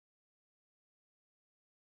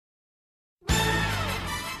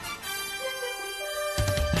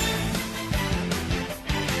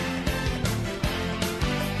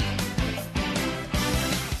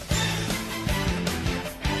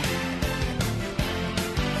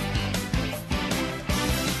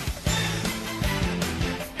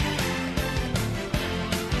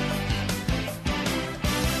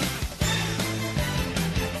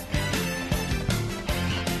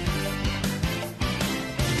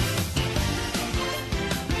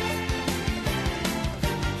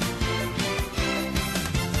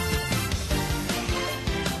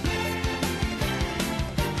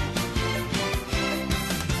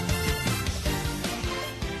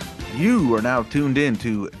You are now tuned in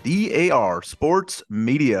to DAR Sports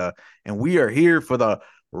Media, and we are here for the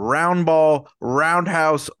Round Ball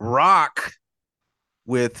Roundhouse Rock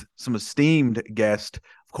with some esteemed guests.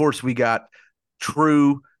 Of course, we got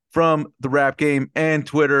True from the Rap Game and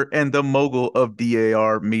Twitter and the mogul of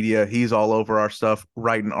DAR Media. He's all over our stuff,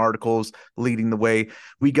 writing articles, leading the way.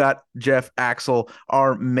 We got Jeff Axel,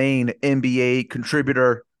 our main NBA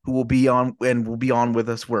contributor, who will be on and will be on with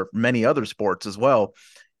us for many other sports as well.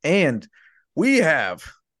 And we have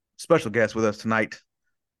special guest with us tonight,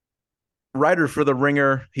 writer for The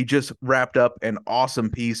Ringer. He just wrapped up an awesome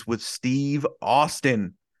piece with Steve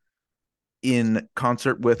Austin in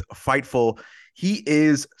concert with Fightful. He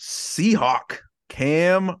is Seahawk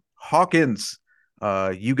Cam Hawkins.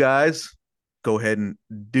 You guys go ahead and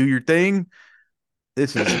do your thing.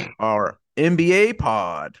 This is our NBA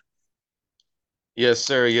pod. Yes,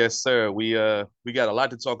 sir. Yes, sir. We got a lot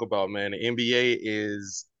to talk about, man. The NBA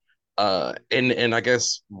is and I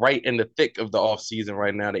guess right in the thick of the off season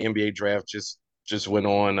right now. The NBA draft just went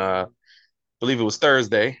on. I believe it was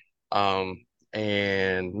Thursday. And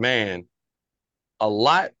man, a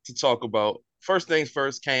lot to talk about. First things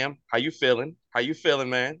first, Cam. How you feeling? How you feeling,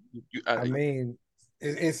 man? I mean,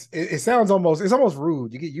 it sounds almost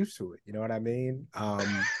rude. You get used to it. You know what I mean? There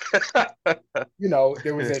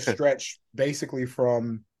was that stretch basically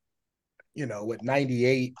from, what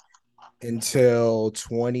 98 until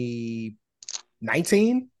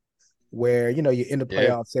 2019, where you end the Yeah.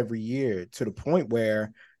 playoffs every year to the point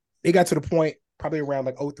where it got to the point probably around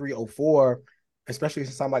like 03, 04, especially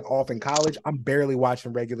since I'm like off in college, I'm barely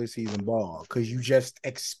watching regular season ball because you just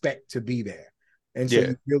expect to be there. And so Yeah.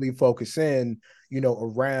 you really focus in,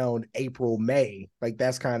 around April, May. Like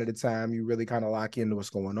that's kind of the time you really kind of lock into what's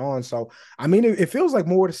going on. So, I mean, it feels like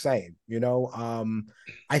more the same.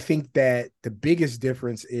 I think that the biggest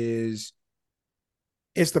difference is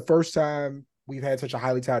it's the first time we've had such a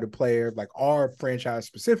highly touted player, like our franchise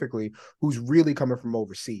specifically, who's really coming from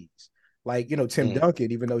overseas. Like, Tim Mm.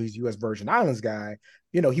 Duncan, even though he's U.S. Virgin Islands guy,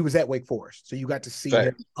 he was at Wake Forest. So you got to see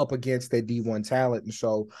him Fact. up against that D1 talent. And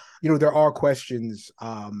so, there are questions.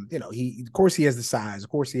 Of course he has the size,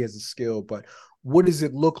 of course he has the skill, but what does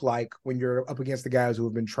it look like when you're up against the guys who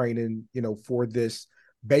have been training, for this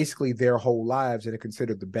basically their whole lives and are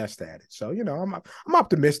considered the best at it? So, I'm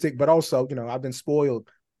optimistic, but also, I've been spoiled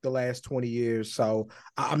the last 20 years. So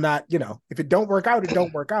I'm not, if it don't work out, it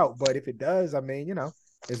don't work out. But if it does, I mean,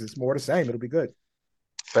 it's more the same. It'll be good.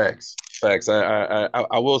 Facts. Facts. I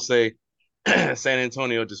will say San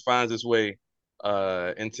Antonio just finds its way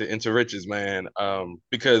into riches, man.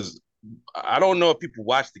 Because I don't know if people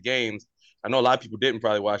watch the games. I know a lot of people didn't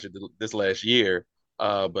probably watch it this last year.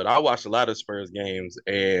 But I watched a lot of Spurs games,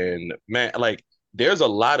 and man, like there's a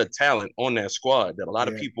lot of talent on that squad that a lot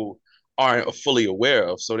of Yeah. people aren't fully aware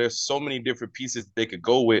of. So there's so many different pieces they could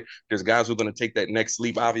go with. There's guys who are going to take that next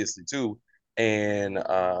leap, obviously too. And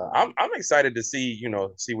I'm excited to see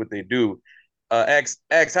what they do. X,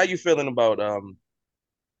 how you feeling about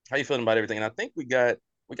everything? And I think we got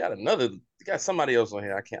somebody else on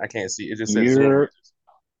here. I can't see. It just says Zoom. You're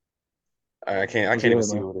I what's can't even good,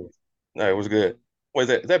 see man? what it is. No, it was good. What is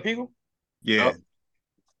that? Is that Peagle? Yeah. Yep.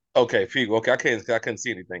 Okay, Peagle. Okay, I couldn't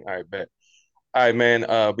see anything. All right, bet. All right, man.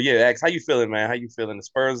 But yeah, X, how you feeling, man? How you feeling? The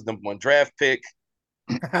Spurs, number one draft pick.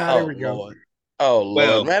 There Oh we go. Lord. Oh Lord,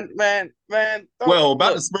 Well, man. Don't well, about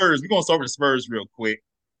the look. Spurs, we're gonna start with the Spurs real quick.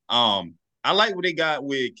 I like what they got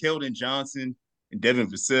with Keldon Johnson and Devin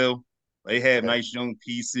Vassell. They have Yeah, nice young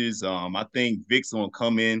pieces. I think Vic's gonna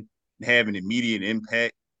come in and have an immediate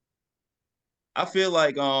impact. I feel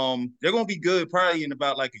like they're gonna be good probably in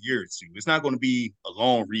about like a year or two. It's not gonna be a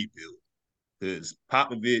long rebuild because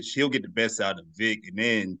Popovich, he'll get the best out of Vic. And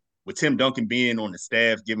then with Tim Duncan being on the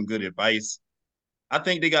staff, giving good advice, I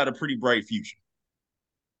think they got a pretty bright future.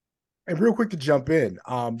 And real quick to jump in,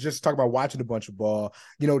 just talk about watching a bunch of ball.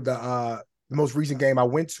 The most recent game I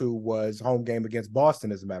went to was home game against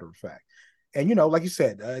Boston, as a matter of fact. And like you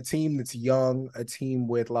said, a team that's young, a team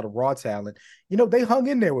with a lot of raw talent. They hung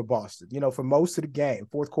in there with Boston. For most of the game.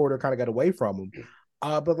 Fourth quarter kind of got away from them.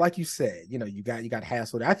 But like you said, you got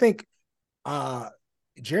hassled. I think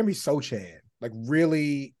Jeremy Sochan, like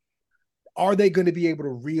really, are they going to be able to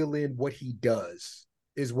reel in what he does?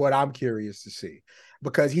 Is what I'm curious to see,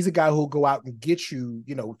 because he's a guy who'll go out and get you,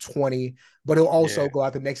 20, but he'll also yeah. go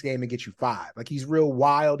out the next game and get you 5. Like he's real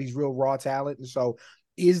wild, he's real raw talent. And so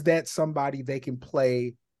is that somebody they can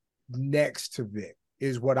play next to Vic?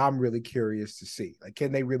 Is what I'm really curious to see. Like,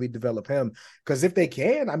 can they really develop him? Because if they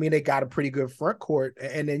can, I mean, they got a pretty good front court.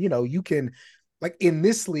 And then, you can, like in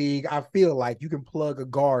this league, I feel like you can plug a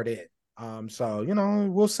guard in. So,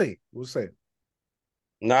 we'll see. We'll see.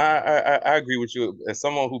 Nah, I agree with you. As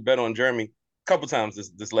someone who bet on Jeremy a couple times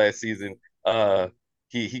this last season, uh,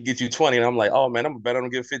 he gets you 20, and I'm like, oh man, I'm gonna bet on him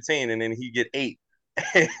get 15, and then he get 8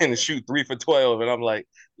 and shoot 3 for 12, and I'm like,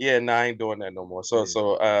 yeah, nah, I ain't doing that no more.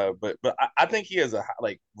 Yeah. But I think he has a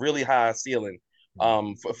like really high ceiling.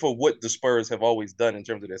 For what the Spurs have always done in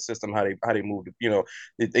terms of their system, how they moved,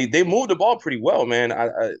 they moved the ball pretty well, man. I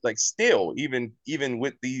like still even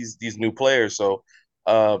with these new players. So,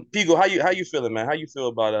 Pigo, how you feeling, man? How you feel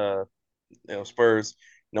about Spurs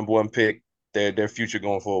 #1 pick, their future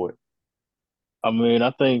going forward? I mean,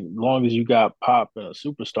 I think long as you got Pop and a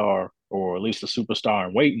superstar, or at least a superstar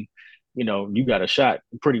in waiting, you got a shot.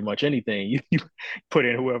 Pretty much anything you put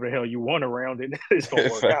in whoever the hell you want around it, it's gonna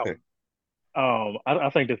work out. I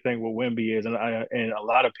think the thing with Wemby is, and a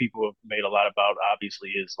lot of people have made a lot about, obviously,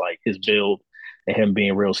 is like his build and him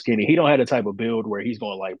being real skinny. He don't have the type of build where he's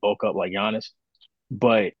going to like bulk up like Giannis,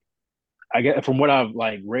 but I get from what I've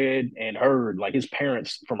like read and heard, like his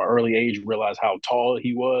parents from an early age realized how tall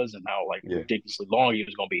he was and how like Yeah, ridiculously long he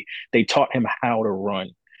was going to be. They taught him how to run.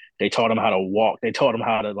 They taught him how to walk. They taught him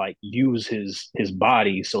how to like use his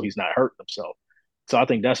body so he's not hurting himself. So I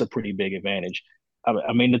think that's a pretty big advantage.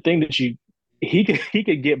 I mean, the thing that he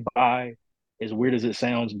could get by, as weird as it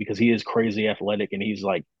sounds, because he is crazy athletic and he's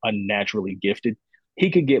like unnaturally gifted. He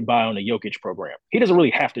could get by on the Jokic program. He doesn't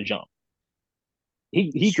really have to jump. He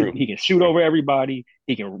it's he can true. he can shoot over everybody.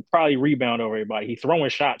 He can probably rebound over everybody. He's throwing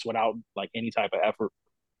shots without like any type of effort.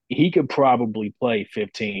 He could probably play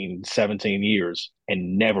 15, 17 years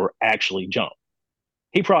and never actually jump.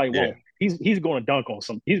 He probably Yeah, won't. He's going to dunk on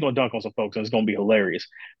some. He's going to dunk on some folks, and it's going to be hilarious.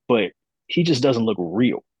 But he just doesn't look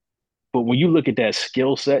real. But when you look at that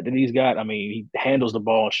skill set that he's got, I mean, he handles the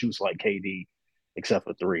ball, shoots like KD, except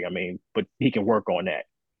for three. I mean, but he can work on that.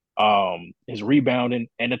 His rebounding,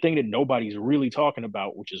 and the thing that nobody's really talking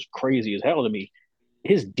about, which is crazy as hell to me,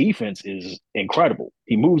 his defense is incredible.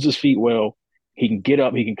 He moves his feet well. He can get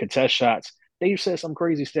up. He can contest shots. They said some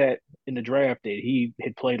crazy stat in the draft that he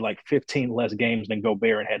had played like 15 less games than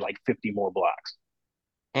Gobert and had like 50 more blocks.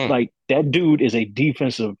 mm. Like that dude is a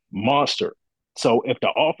defensive monster. So if the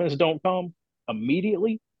offense don't come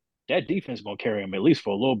immediately, that defense is gonna carry him at least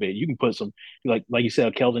for a little bit. You can put some like you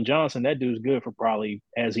said, Keldon Johnson, that dude's good for probably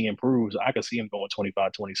as he improves. I could see him going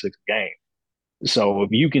 25, 26 a game. So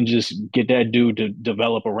if you can just get that dude to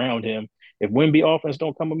develop around him, if Wemby offense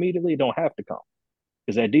don't come immediately, it don't have to come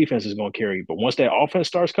because that defense is going to carry you. But once that offense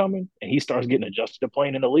starts coming and he starts getting adjusted to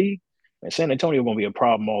playing in the league, and San Antonio going to be a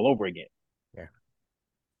problem all over again. Yeah.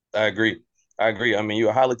 I agree. I agree. I mean, you're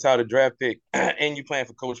a highly touted draft pick, and you playing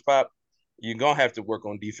for Coach Pop. You're gonna have to work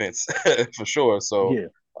on defense for sure. So,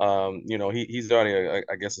 Yeah. he's already,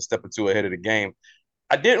 I guess, a step or two ahead of the game.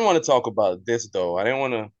 I didn't want to talk about this though. I didn't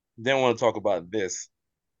want to talk about this.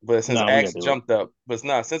 But since Nah, we got Axe to do it. jumped up, but it's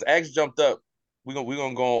not since Axe jumped up, we're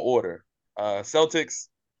gonna go in order. Celtics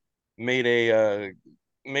made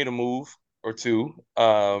a move or two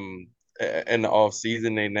in the off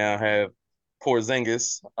season. They now have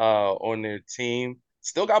Porzingis on their team.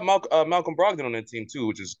 Still got Malcolm Brogdon on their team too,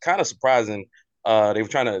 which is kind of surprising. They were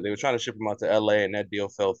trying to ship him out to LA, and that deal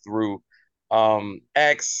fell through.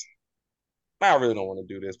 Axe, I really don't want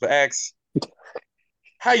to do this, but Axe,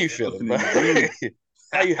 how you feeling, bro? Definitely do.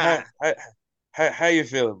 how you how you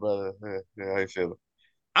feeling, brother? How you feeling?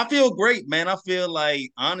 I feel great, man. I feel like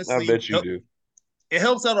I honestly, bet you do. it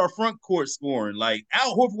helps out our front court scoring. Like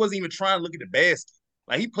Al Horford wasn't even trying to look at the basket.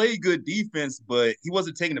 Like he played good defense, but he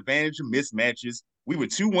wasn't taking advantage of mismatches. We were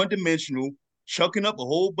too one-dimensional, chucking up a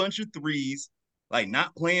whole bunch of threes, like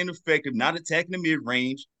not playing effective, not attacking the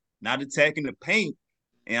mid-range, not attacking the paint.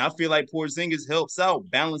 And I feel like Porzingis helps out,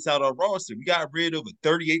 balance out our roster. We got rid of a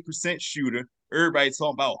 38% shooter. Everybody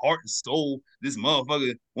talking about heart and soul. This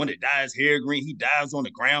motherfucker, when it dyes hair green, he dives on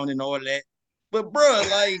the ground and all that. But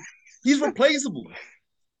bruh, like he's replaceable.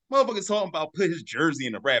 Motherfuckers talking about put his jersey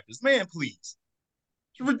in the Raptors. Man, please.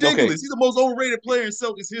 It's Okay, ridiculous. He's the most overrated player in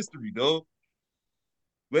Celtics history, dog.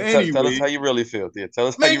 But tell us anyway, how you really feel. Yeah, tell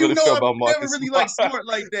us how man, you you really know feel I've about never Marcus really like Smart. smart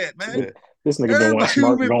like that, man. Yeah, This nigga been wanting Everybody who's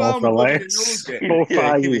smart been going following me for the for a minute knows last that. four, yeah,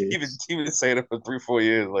 five he been, years. he been saying it for 3, 4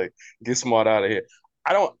 years. Like, get Smart out of here.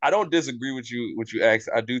 I don't disagree with you. What you asked,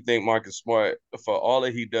 I do think Marcus Smart, for all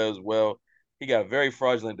that he does well, he got a very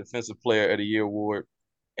fraudulent Defensive Player of the Year award,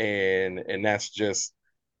 and that's just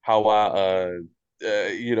how how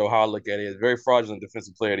I look at it. It's very fraudulent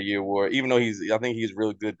Defensive Player of the Year award. Even though I think he's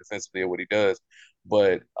really good defensively at what he does,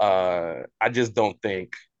 but I just don't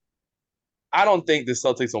think. I don't think the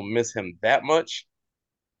Celtics will miss him that much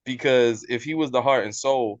because if he was the heart and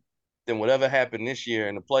soul, then whatever happened this year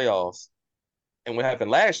in the playoffs and what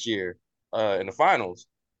happened last year in the finals,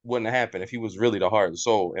 wouldn't have happened if he was really the heart and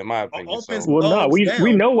soul, in my opinion. Offense So Well, no, bogs we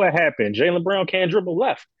down. know what happened. Jaylen Brown can't dribble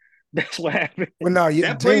left. That's what happened. Well, no,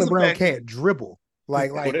 That plays Jaylen a Brown factor. can't dribble.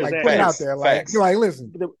 Like, Well, like, there's like, that put it too. out facts, there. facts. Like,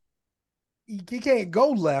 listen, he can't go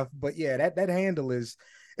left, but yeah, that handle is.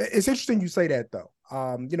 It's interesting you say that though.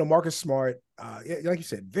 Marcus Smart, like you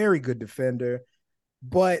said, very good defender.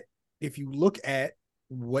 But if you look at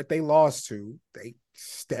what they lost to,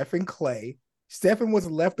 Steph and Clay. Stephen was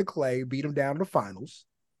left to Clay, beat him down in the finals,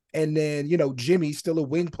 and then Jimmy, still a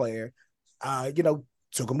wing player,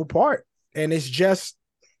 took him apart. And it's just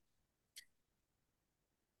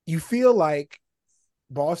you feel like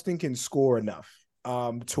Boston can score enough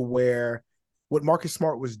to where what Marcus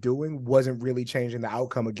Smart was doing wasn't really changing the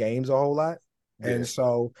outcome of games a whole lot. Yeah. And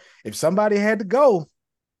so if somebody had to go,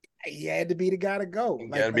 he had to be the guy to go.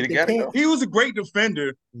 Got to be the they guy to can't. go. He was a great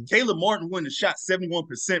defender. Caleb Martin wouldn't have shot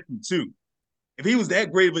 71% from two. If he was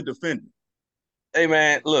that great of a defender. Hey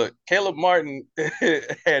man, look, Caleb Martin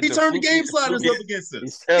had He the turned the game sliders up against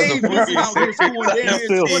us. Gabe Vincent out here scoring damn I'm near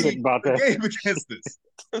still 20 sick about a that. game against us.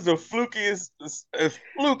 It's the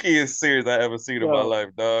flukiest series I ever seen in my life,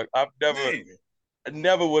 dog. Man. I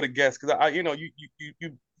never would have guessed because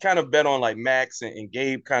you kind of bet on like Max and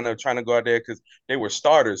Gabe kind of trying to go out there because they were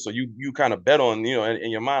starters, so you kind of bet on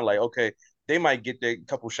in your mind like, okay, they might get their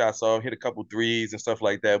couple shots off, hit a couple threes and stuff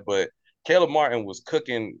like that, but Caleb Martin was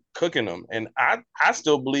cooking them, and I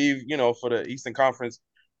still believe for the Eastern Conference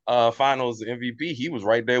Finals MVP, he was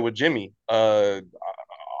right there with Jimmy. Nah, he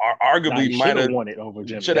Arguably should might have have won it over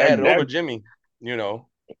Jimmy. should have had it over Jimmy. If it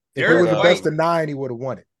was But, the best of 9, he would have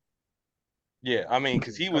won it. Yeah, I mean,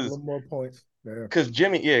 because he a couple was of more points. because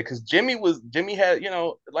Jimmy had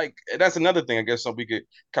like that's another thing I guess we could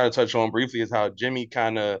kind of touch on briefly is how Jimmy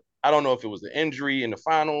kind of I don't know if it was the injury in the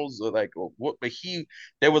finals or what, but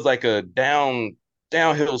there was like a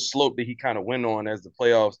downhill slope that he kind of went on as the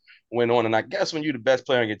playoffs went on, and I guess when you're the best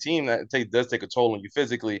player on your team, that does take a toll on you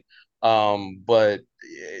physically. But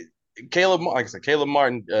like I said, Caleb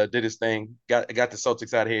Martin did his thing, got the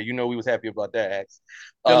Celtics out of here. We was happy about that, Ax.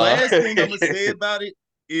 The last thing I'm gonna say about it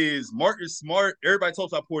is Marcus Smart. Everybody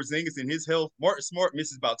talks about Porzingis and his health. Marcus Smart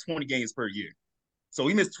misses about 20 games per year. So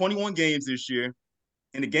he missed 21 games this year.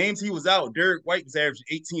 In the games he was out, Derek White was averaging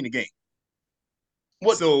 18 a game.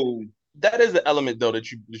 So that is the element though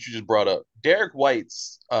that you just brought up. Derek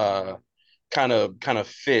White's kind of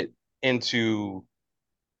fit into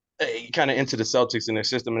into the Celtics and their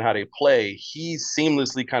system and how they play. He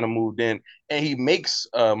seamlessly kind of moved in, and he makes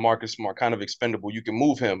Marcus Smart kind of expendable. You can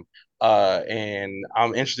move him, and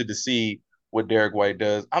I'm interested to see what Derek White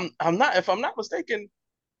does. If I'm not mistaken,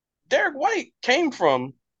 Derek White came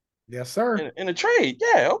from yes, sir, in a trade.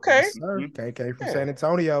 Yeah, okay, yes, sir. Came from Yeah. San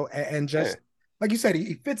Antonio, and just like you said,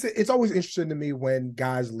 he fits it. It's always interesting to me when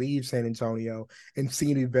guys leave San Antonio and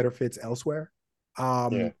seeing he better fits elsewhere.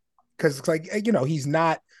 Because it's like he's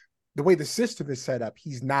not. The way the system is set up,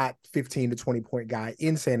 he's not 15 to 20 point guy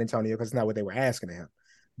in San Antonio because it's not what they were asking of him.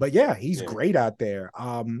 But yeah, he's great out there.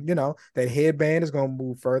 That headband is going to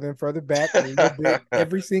move further and further back a little bit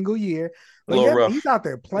every single year. But yeah, rough. he's out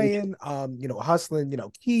there playing, hustling,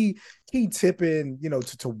 key tipping,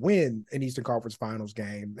 to win an Eastern Conference Finals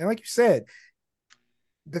game. And like you said,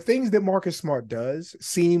 the things that Marcus Smart does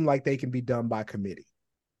seem like they can be done by committee.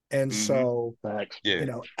 And so,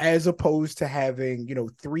 as opposed to having,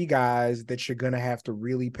 3 guys that you're going to have to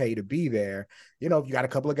really pay to be there, if you got a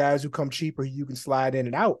couple of guys who come cheaper, you can slide in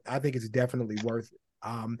and out. I think it's definitely worth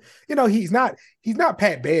it. He's not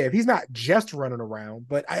Pat Bev. He's not just running around.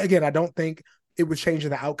 But I don't think it was changing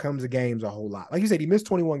the outcomes of games a whole lot. Like you said, he missed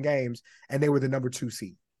 21 games and they were the number 2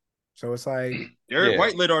 seed. So it's like Derek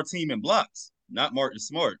White led our team in blocks, not Marcus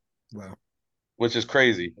Smart. Well, which is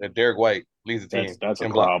crazy that Derek White leads the team. That's a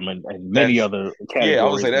problem, and many other categories. Yeah, I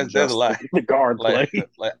would say that's a lot. The guard play.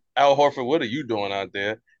 Like Al Horford, what are you doing out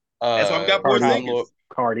there? That's why we got Porzingis.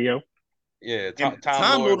 Cardio. Yeah,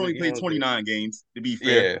 Tom Lord only played 29 games. To be fair,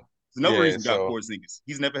 there's another reason we got Porzingis.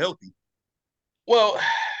 He's never healthy. Well,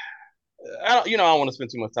 I don't want to spend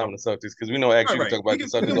too much time on the Celtics because we know actually we talk about the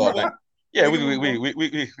Celtics all night. Yeah, we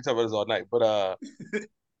talk about this all night. But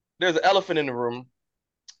there's an elephant in the room.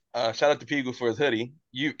 Shout out to Pigu for his hoodie.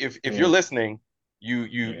 If you're listening,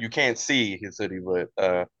 you can't see his hoodie, but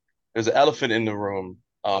there's an elephant in the room.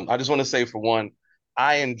 I just want to say, for one,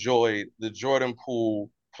 I enjoyed the Jordan Poole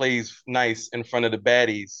plays nice in front of the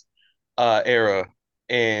baddies era,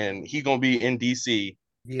 and he's gonna be in DC,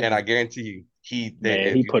 and I guarantee you, he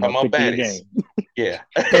put up 50 a game. Yeah,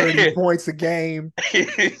 30 points a game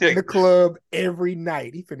in the club every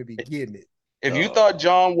night. He finna be getting it. If you thought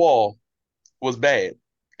John Wall was bad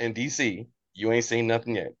in DC, you ain't seen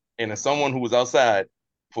nothing yet. And as someone who was outside,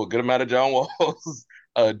 for a good amount of John Wall's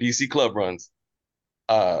DC club runs.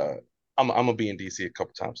 Uh, I'm gonna be in DC a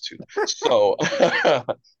couple times too. So,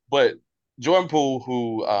 but Jordan Poole,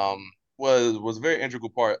 who was a very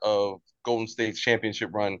integral part of Golden State's championship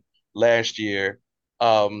run last year,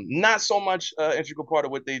 not so much integral part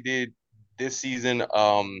of what they did this season.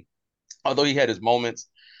 Although he had his moments,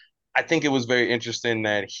 I think it was very interesting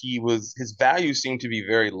that his value seemed to be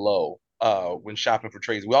very low when shopping for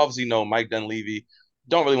trades. We obviously know Mike Dunleavy.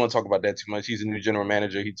 Don't really want to talk about that too much. He's a new general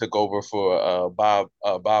manager. He took over for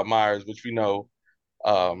Bob Myers, which we know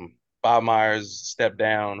um, Bob Myers stepped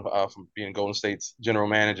down from being Golden State's general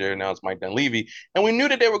manager. Now it's Mike Dunleavy, and we knew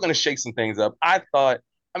that they were going to shake some things up.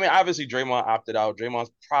 I mean, obviously Draymond opted out. Draymond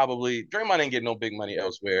didn't get no big money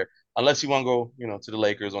elsewhere unless you want to go, to the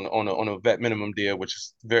Lakers on a vet minimum deal, which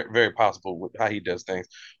is very very possible with how he does things.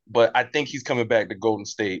 But I think he's coming back to Golden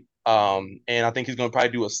State, and I think he's going to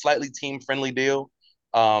probably do a slightly team friendly deal,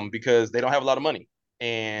 because they don't have a lot of money,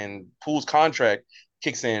 and Poole's contract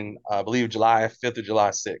kicks in, I believe, July 5th or July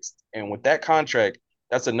 6th, and with that contract,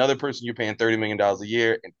 that's another person you're paying $30 million a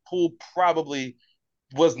year, and Poole probably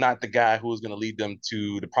was not the guy who was going to lead them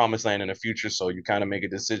to the promised land in the future. So you kind of make a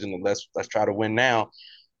decision that let's try to win now.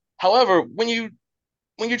 However, when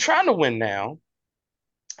you're trying to win now,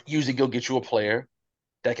 usually go get you a player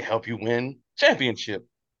that can help you win championship.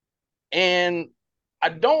 And I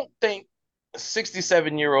don't think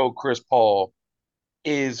 67-year-old Chris Paul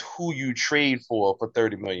is who you trade for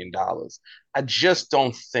 $30 million. I just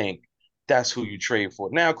don't think that's who you trade for.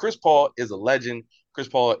 Now, Chris Paul is a legend. Chris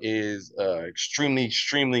Paul is extremely,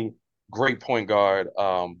 extremely great point guard.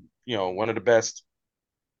 One of the best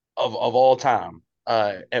of all time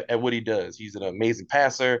at what he does. He's an amazing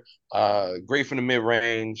passer, great from the mid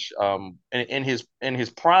range. And in his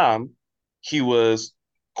prime, he was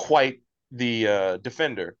quite the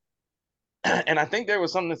defender. And I think there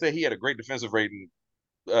was something to say he had a great defensive rating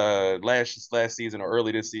last season or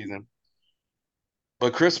early this season.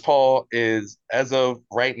 But Chris Paul is, as of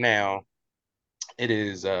right now, it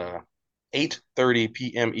is 8:30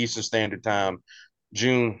 p.m. Eastern Standard Time,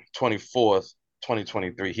 June 24th,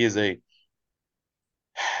 2023. He is a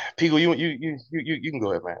Pico. You can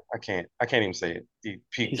go ahead, man. I can't even say it. He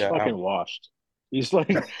peaked He's out. fucking washed. He's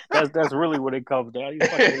like that's really what it comes down. He's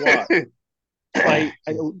fucking washed. Like,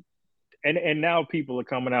 and now people are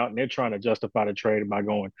coming out and they're trying to justify the trade by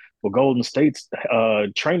going, well, Golden State's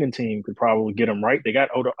training team could probably get him right. They got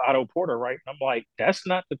Otto Porter right. And I'm like, that's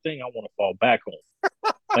not the thing I want to fall back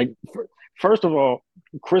on. Like, first of all,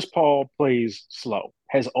 Chris Paul plays slow,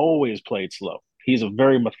 has always played slow. He's a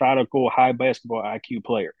very methodical, high basketball IQ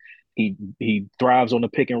player. He thrives on the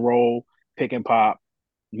pick and roll, pick and pop,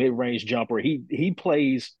 mid range jumper. He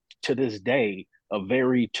plays to this day a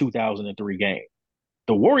very 2003 game.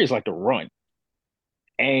 The Warriors like to run,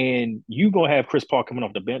 and you gonna have Chris Paul coming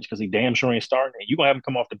off the bench because he damn sure ain't starting, and you gonna have him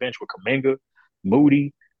come off the bench with Kuminga,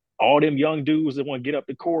 Moody, all them young dudes that want to get up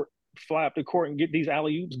the court, fly up the court, and get these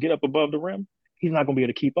alley oops, get up above the rim. He's not gonna be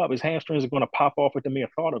able to keep up. His hamstrings are gonna pop off at the mere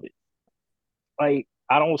thought of it. Like,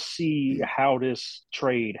 I don't see how this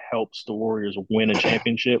trade helps the Warriors win a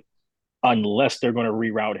championship unless they're going to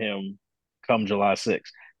reroute him come July 6th.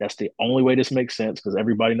 That's the only way this makes sense because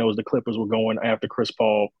everybody knows the Clippers were going after Chris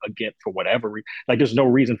Paul again for whatever reason. Like, there's no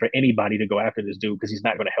reason for anybody to go after this dude because he's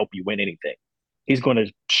not going to help you win anything. He's going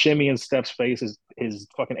to shimmy in Steph's face. His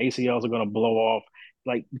fucking ACLs are going to blow off.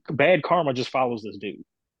 Like, bad karma just follows this dude.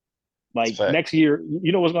 Like, next year,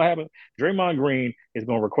 you know what's going to happen? Draymond Green is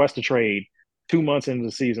going to request a trade 2 months into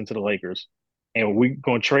the season to the Lakers, and we're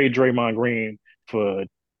going to trade Draymond Green for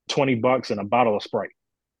 $20 and a bottle of Sprite.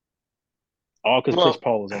 All because Chris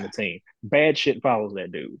Paul is on the team. Bad shit follows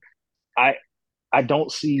that dude. I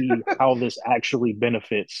don't see how this actually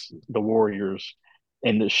benefits the Warriors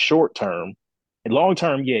in the short term. In long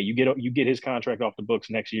term, yeah, you get his contract off the books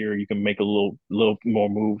next year. You can make a little more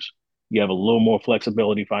moves. You have a little more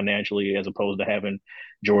flexibility financially as opposed to having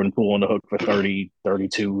Jordan Poole on the hook for 30,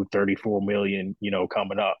 32, 34 million,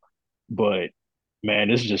 coming up. But man,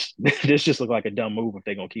 this just look like a dumb move if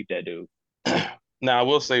they're gonna keep that dude. Now, I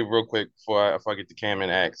will say real quick before I get to Cam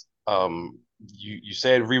and Axe, you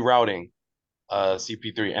said rerouting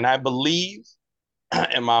CP3, and I believe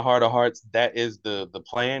in my heart of hearts that is the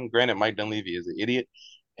plan. Granted, Mike Dunleavy is an idiot,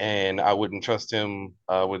 and I wouldn't trust him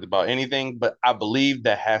with about anything, but I believe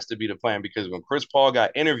that has to be the plan because when Chris Paul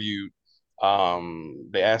got interviewed,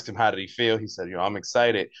 they asked him how did he feel. He said, I'm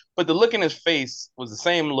excited, but the look in his face was the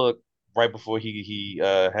same look right before he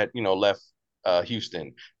had left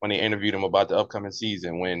Houston when they interviewed him about the upcoming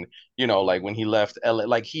season. When like when he left LA,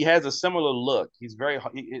 like he has a similar look. It's very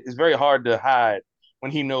hard to hide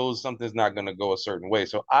when he knows something's not going to go a certain way.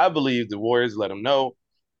 So I believe the Warriors let him know.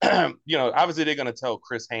 Obviously they're going to tell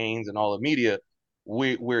Chris Haynes and all the media,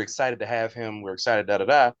 we're excited to have him. We're excited, da da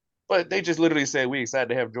da. But they just literally said we're excited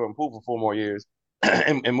to have Jordan Poole for 4 more years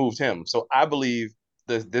and moved him. So I believe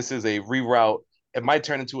this is a reroute. It might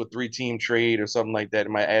turn into a 3-team trade or something like that. It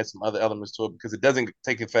might add some other elements to it because it doesn't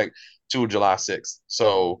take effect to July 6th.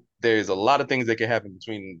 So there's a lot of things that can happen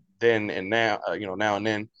between then and now, now and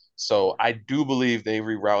then. So I do believe they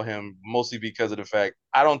reroute him mostly because of the fact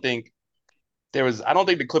I don't think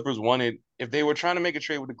the Clippers wanted, if they were trying to make a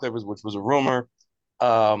trade with the Clippers, which was a rumor,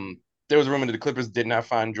 there was a rumor that the Clippers did not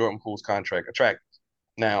find Jordan Poole's contract attractive.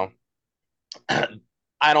 Now,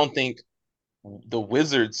 I don't think the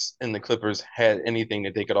Wizards and the Clippers had anything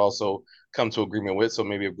that they could also come to agreement with. So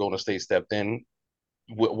maybe if Golden State stepped in,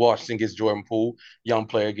 Washington gets Jordan Poole, young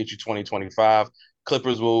player, get you 2025.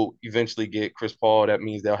 Clippers will eventually get Chris Paul. That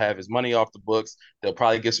means they'll have his money off the books. They'll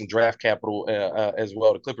probably get some draft capital as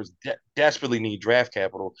well. The Clippers desperately need draft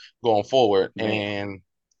capital going forward,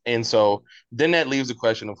 and so then that leaves the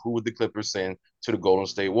question of who would the Clippers send to the Golden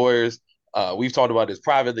State Warriors. We've talked about this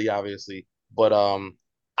privately, obviously, but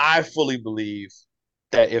I fully believe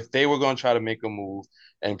that if they were going to try to make a move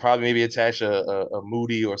and probably maybe attach a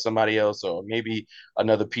Moody or somebody else, or maybe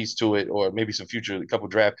another piece to it, or maybe a couple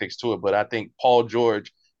draft picks to it. But I think Paul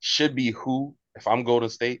George should be if I'm Golden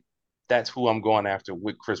State, that's who I'm going after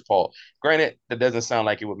with Chris Paul. Granted, that doesn't sound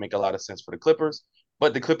like it would make a lot of sense for the Clippers,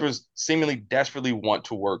 but the Clippers seemingly desperately want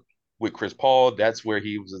to work with Chris Paul. That's where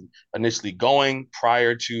he was initially going.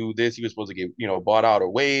 Prior to this, he was supposed to get, bought out or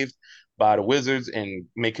waived by the Wizards and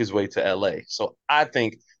make his way to LA. So I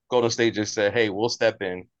think Golden State just said, hey, we'll step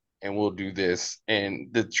in and we'll do this. And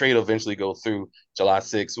the trade will eventually go through July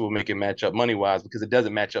 6th. We'll make it match up money-wise because it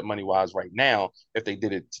doesn't match up money-wise right now. If they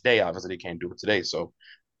did it today, obviously they can't do it today. So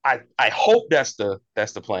I hope that's the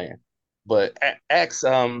plan. But X,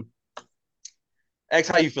 how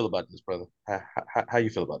you feel about this, brother? How you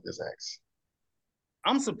feel about this, X?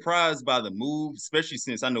 I'm surprised by the move, especially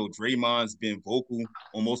since I know Draymond's been vocal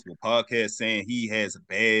on multiple podcasts saying he has a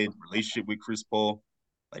bad relationship with Chris Paul.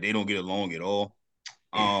 Like they don't get along at all.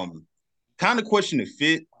 Kind of question the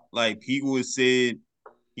fit. Like people have said,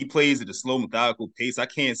 he plays at a slow, methodical pace. I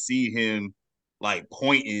can't see him like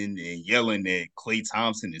pointing and yelling at Klay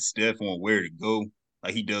Thompson and Steph on where to go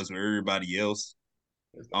like he does with everybody else.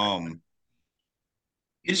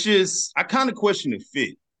 It's just I kind of question the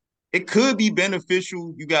fit. It could be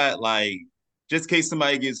beneficial. You got like, just in case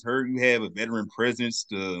somebody gets hurt, you have a veteran presence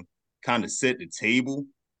to kind of set the table.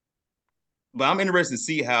 But I'm interested to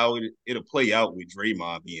see how it'll play out with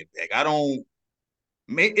Draymond being back.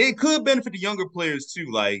 It could benefit the younger players too.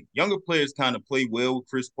 Like younger players kind of play well with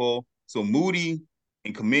Chris Paul. So Moody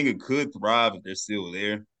and Kuminga could thrive if they're still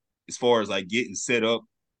there. As far as like getting set up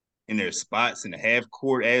in their spots in the half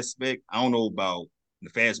court aspect, I don't know about the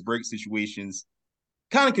fast break situations.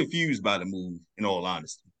 Kind of confused by the move, in all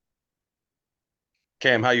honesty.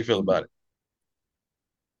 Cam, how you feel about it?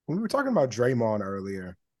 When we were talking about Draymond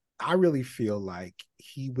earlier, I really feel like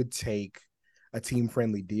he would take a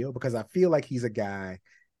team-friendly deal because I feel like he's a guy,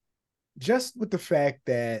 just with the fact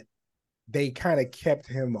that they kind of kept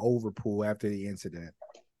him over Poole after the incident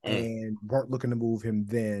and weren't looking to move him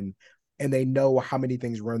then, and they know how many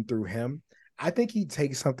things run through him. I think he'd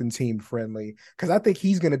take something team-friendly because I think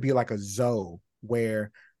he's going to be like a Zoe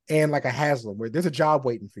and like a Haslam where there's a job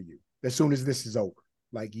waiting for you as soon as this is over.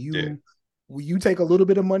 Like you take a little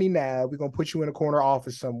bit of money now, we're gonna put you in a corner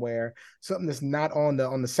office somewhere, something that's not on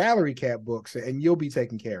the salary cap books, and you'll be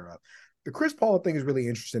taken care of. The Chris Paul thing is really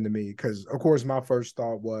interesting to me because, of course, my first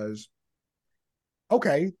thought was,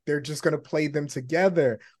 okay, they're just gonna play them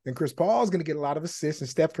together. Then Chris Paul is gonna get a lot of assists, and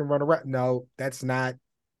Steph can run around. No, that's not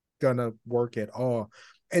gonna work at all.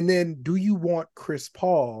 And then, do you want Chris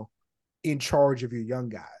Paul in charge of your young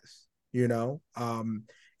guys?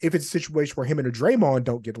 If it's a situation where him and a Draymond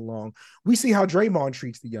don't get along, we see how Draymond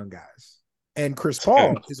treats the young guys. And Chris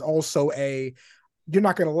Paul is also you're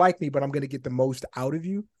not going to like me, but I'm going to get the most out of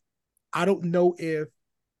you. I don't know if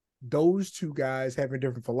those two guys having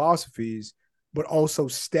different philosophies, but also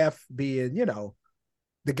Steph being,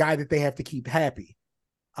 the guy that they have to keep happy,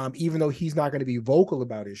 even though he's not going to be vocal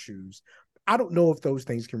about issues. I don't know if those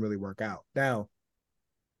things can really work out. Now,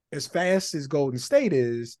 as fast as Golden State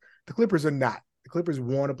is, the Clippers are not. The Clippers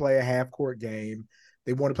want to play a half-court game.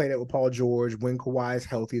 They want to play that with Paul George. When Kawhi is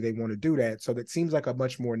healthy, they want to do that. So that seems like a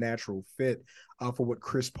much more natural fit for what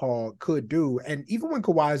Chris Paul could do. And even when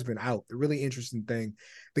Kawhi's been out, the really interesting thing,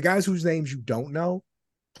 the guys whose names you don't know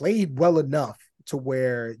played well enough to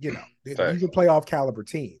where, these are playoff caliber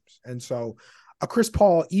teams. And so a Chris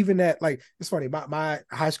Paul, even at like, it's funny, my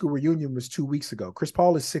high school reunion was 2 weeks ago. Chris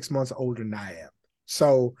Paul is 6 months older than I am.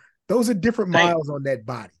 So those are different Damn. miles on that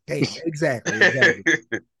body. Damn, exactly.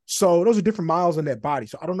 So those are different miles on that body.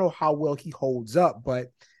 So I don't know how well he holds up, but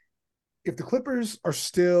if the Clippers are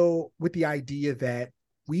still with the idea that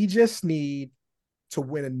we just need to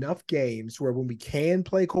win enough games where when we can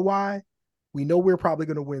play Kawhi, we know we're probably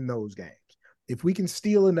going to win those games. If we can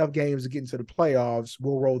steal enough games to get into the playoffs,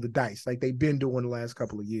 we'll roll the dice like they've been doing the last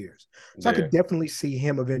couple of years. So I could definitely see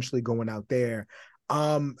him eventually going out there.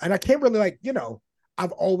 And I can't really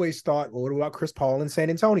I've always thought, well, what about Chris Paul in San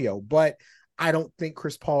Antonio? But I don't think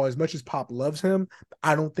Chris Paul, as much as Pop loves him,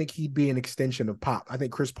 I don't think he'd be an extension of Pop. I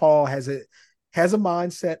think Chris Paul has a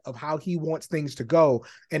mindset of how he wants things to go.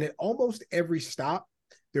 And at almost every stop,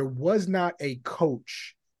 there was not a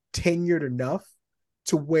coach tenured enough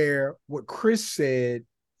to where what Chris said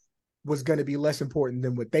was going to be less important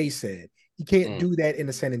than what they said. He can't do that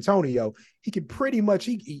in San Antonio. He could pretty much,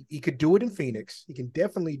 he could do it in Phoenix. He can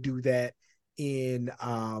definitely do that in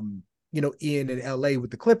LA with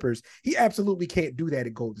the Clippers. He absolutely can't do that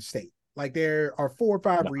at Golden State. Like there are 4 or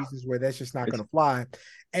 5 reasons where that's just not going to fly.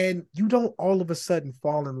 And you don't all of a sudden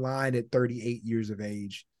fall in line at 38 years of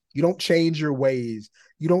age. You don't change your ways.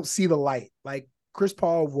 You don't see the light. Like Chris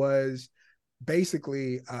Paul was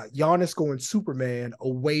basically Giannis going Superman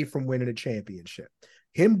away from winning a championship.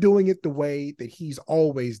 Him doing it the way that he's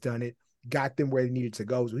always done it got them where they needed to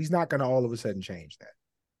go. So he's not going to all of a sudden change that.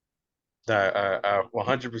 I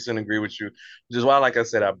 100% agree with you, which is why, like I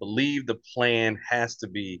said, I believe the plan has to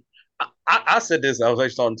be. I said this. I was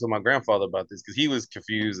actually talking to my grandfather about this because he was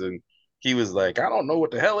confused and he was like, "I don't know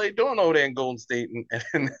what the hell they doing over there in Golden State."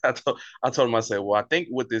 And I told him, I said, "Well, I think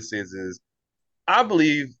what this is I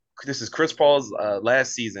believe this is Chris Paul's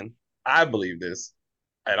last season. I believe this.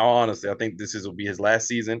 In all honesty, I think will be his last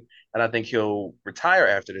season, and I think he'll retire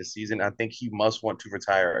after this season. I think he must want to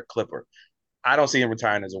retire a Clipper. I don't see him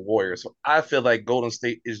retiring as a Warrior. So I feel like Golden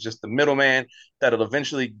State is just the middleman that'll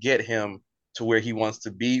eventually get him to where he wants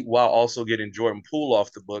to be while also getting Jordan Poole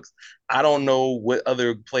off the books. I don't know what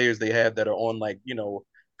other players they have that are on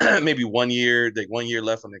maybe 1 year, 1 year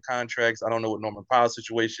left on their contracts. I don't know what Norman Powell's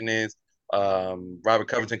situation is. Robert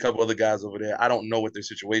Covington, a couple other guys over there. I don't know what their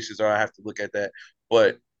situations are. I have to look at that.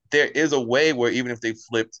 But there is a way where even if they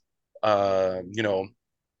flipped,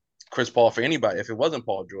 Chris Paul for anybody. If it wasn't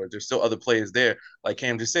Paul George, there's still other players there. Like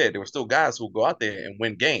Cam just said, there were still guys who go out there and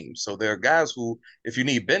win games. So there are guys who, if you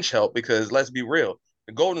need bench help, because let's be real,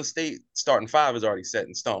 the Golden State starting 5 is already set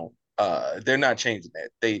in stone. They're not changing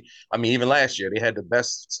that. Even last year, they had the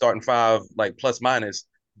best starting 5, like plus minus,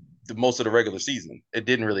 most of the regular season. It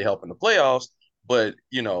didn't really help in the playoffs, but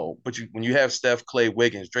when you have Steph, Clay,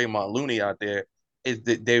 Wiggins, Draymond, Looney out there,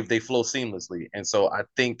 they flow seamlessly. And so I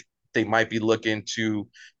think they might be looking to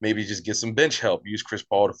maybe just get some bench help, use Chris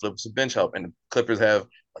Paul to flip some bench help. And the Clippers have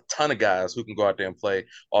a ton of guys who can go out there and play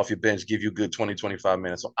off your bench, give you a good 20, 25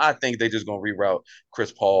 minutes. So I think they're just going to reroute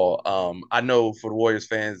Chris Paul. I know for the Warriors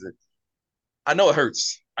fans that I know it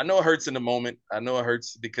hurts. I know it hurts in the moment. I know it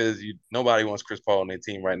hurts because nobody wants Chris Paul on their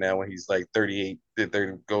team right now when he's like 38,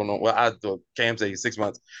 30 going on. Well, I Cam say he's 6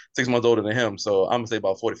 months older than him. So I'm gonna say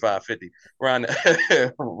about 45, 50 around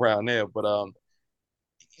around there. But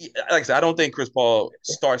like I said, I don't think Chris Paul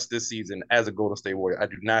starts this season as a Golden State Warrior. I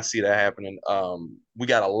do not see that happening. We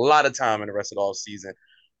got a lot of time in the rest of the off season.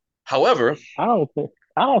 However, I don't hold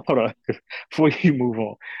on before you move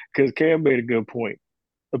on, because Cam made a good point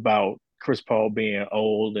about Chris Paul being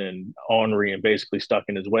old and ornery and basically stuck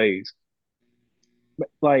in his ways.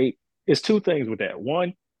 Like, it's 2 things with that.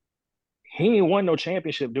 One, he ain't won no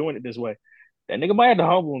championship doing it this way. That nigga might have to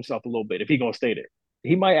humble himself a little bit if he gonna stay there.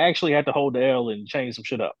 He might actually have to hold the L and change some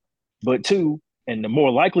shit up. But 2, and the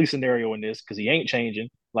more likely scenario in this, because he ain't changing,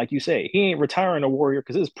 like you say, he ain't retiring a Warrior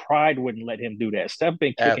because his pride wouldn't let him do that. Steph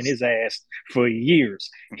been kicking his ass for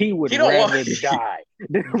years. He would rather die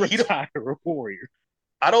than retire a Warrior.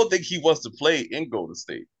 I don't think he wants to play in Golden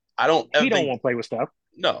State. He don't want to play with Steph.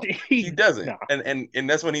 No, he doesn't. No. And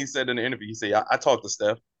that's when he said in the interview, he said, I talked to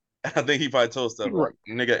Steph. I think he probably told Steph, like,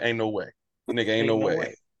 nigga, ain't no way. Nigga, ain't no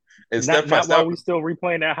way. And not while we still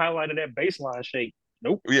replaying that highlight of that baseline shake.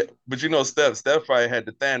 Nope. Yeah, but Steph probably had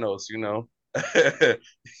the Thanos, he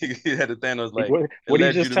had the Thanos like. What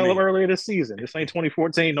did you just tell him earlier this season? This ain't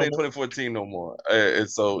 2014 no more. 2014 no more. And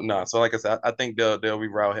so So like I said, I think they'll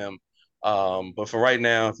reroute him. But for right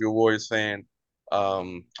now, if you're a Warriors fan,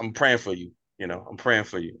 I'm praying for you. I'm praying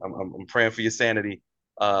for you. I'm praying for your sanity.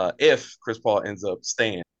 If Chris Paul ends up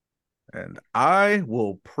staying. And I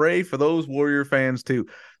will pray for those Warrior fans too.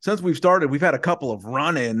 Since we've started, we've had a couple of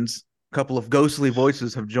run-ins, a couple of ghostly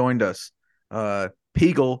voices have joined us.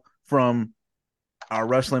 Peagle from our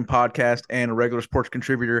wrestling podcast and a regular sports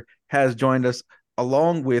contributor has joined us,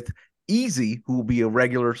 along with Easy, who will be a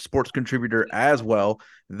regular sports contributor as well.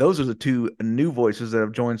 Those are the two new voices that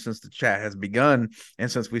have joined since the chat has begun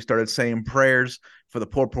and since we started saying prayers for the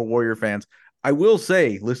poor Warrior fans. I will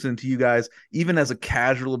say, listening to you guys, even as a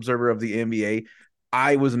casual observer of the NBA,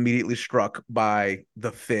 I was immediately struck by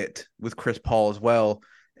the fit with Chris Paul as well,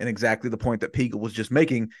 and exactly the point that Peagle was just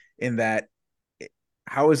making, in that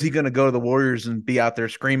how is he going to go to the Warriors and be out there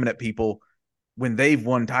screaming at people when they've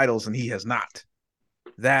won titles and he has not?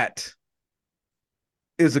 That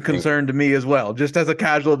is a concern to me as well. Just as a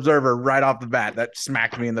casual observer, right off the bat, that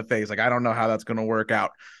smacked me in the face. Like, I don't know how that's going to work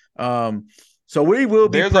out. So we will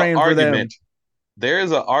be praying for them. There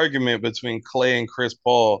is an argument between Clay and Chris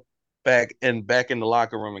Paul back in the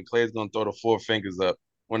locker room, and Clay's going to throw the four fingers up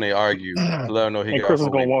when they argue to let him know he and got. Chris is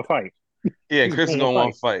going to want to fight. Yeah, Chris is gonna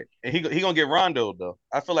want to fight, and he gonna get Rondo though.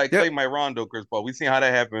 I feel like Clay might Rondo Chris Paul. We seen how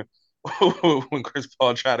that happened when Chris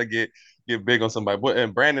Paul tried to get big on somebody.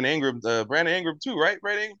 And Brandon Ingram too, right?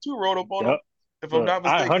 Brandon Ingram too rolled up on him. If I'm not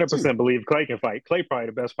mistaken, I 100% believe Clay can fight. Clay probably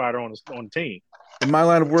the best fighter on the team. In my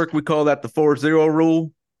line of work, we call that the 4-0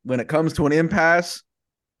 rule. When it comes to an impasse,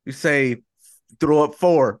 you say throw up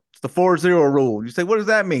 4. It's the 4-0 rule. You say, what does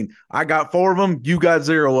that mean? I got 4 of them. You got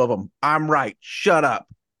 0 of them. I'm right. Shut up.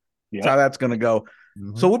 That's how that's going to go.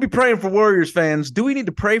 Mm-hmm. So we'll be praying for Warriors fans. Do we need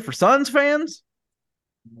to pray for Suns fans?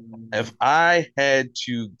 If I had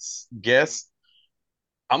to guess,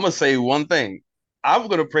 I'm going to say one thing. I'm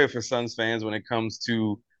going to pray for Suns fans when it comes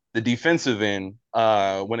to the defensive end,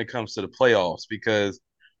 when it comes to the playoffs, because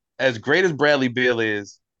as great as Bradley Beal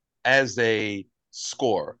is as a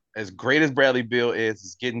scorer, as great as Bradley Beal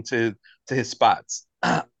is getting to his spots,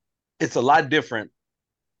 it's a lot different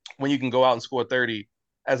when you can go out and score 30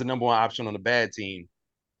 as a number one option on a bad team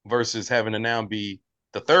versus having to now be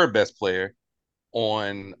the third best player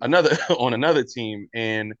on another team.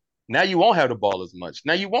 And now you won't have the ball as much.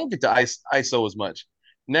 Now you won't get to ISO as much.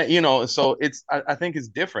 Now, so I think it's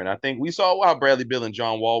different. I think we saw how Bradley Beal and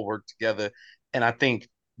John Wall worked together. And I think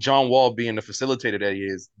John Wall, being the facilitator that he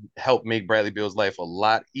is, helped make Bradley Beal's life a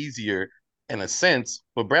lot easier in a sense.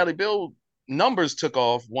 But Bradley Beal numbers took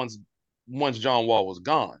off once John Wall was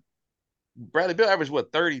gone. Bradley Beal averaged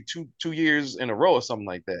 32 years in a row or something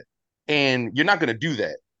like that. And you're not going to do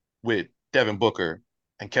that with Devin Booker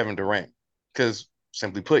and Kevin Durant, because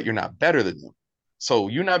simply put, you're not better than them. So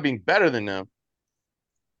you not being better than them,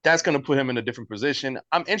 that's going to put him in a different position.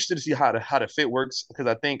 I'm interested to see how the fit works, because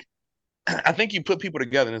I think you put people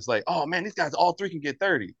together and it's like, oh man, these guys all three can get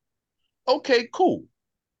 30. Okay, cool.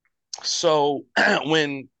 So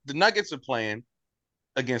when the Nuggets are playing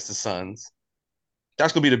against the Suns,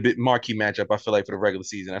 that's going to be the big marquee matchup, I feel like, for the regular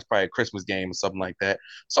season. That's probably a Christmas game or something like that.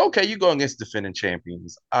 So, okay, you go against defending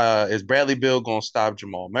champions. Is Bradley Beal going to stop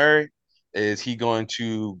Jamal Murray? Is he going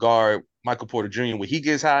to guard Michael Porter Jr. when he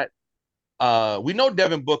gets hot? We know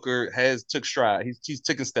Devin Booker has took stride. He's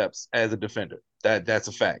taken steps as a defender. That's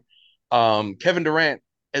a fact. Kevin Durant,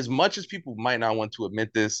 as much as people might not want to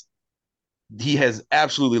admit this, he has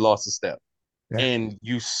absolutely lost a step. Yeah. And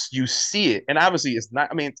you see it. And obviously it's not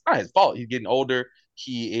his fault. He's getting older.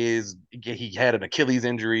 He had an Achilles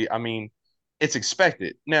injury. I mean, it's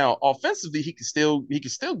expected. Now, offensively, he can still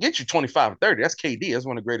get you 25 or 30. That's KD. That's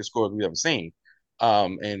one of the greatest scorers we've ever seen.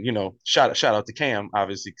 And shout out to Cam,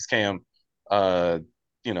 obviously, because Cam,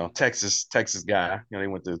 Texas guy. They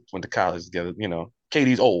went to college together.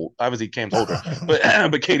 KD's old. Obviously, Cam's older, but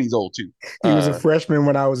KD's old too. He was a freshman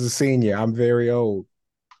when I was a senior. I'm very old.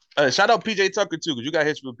 Shout out PJ Tucker too, because you got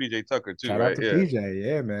history with PJ Tucker too. Shout out to PJ,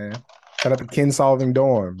 yeah, man. Shout out to Ken Solving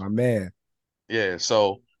Dorn, my man. Yeah.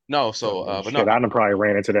 So no. But no. I done probably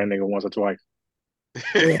ran into that nigga once or twice.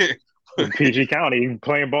 In PG County,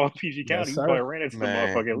 playing ball in PG County, you probably ran into the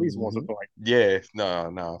motherfucker at least once or twice. Yeah.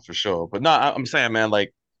 No, for sure. But no, I'm saying, man,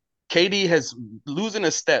 like, KD has losing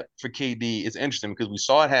a step for KD is interesting, because we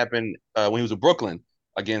saw it happen when he was in Brooklyn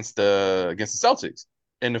against the Celtics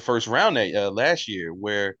in the first round last year,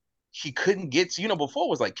 where he couldn't get to, before it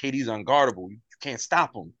was like KD's unguardable. You can't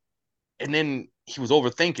stop him. And then he was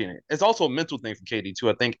overthinking it. It's also a mental thing for KD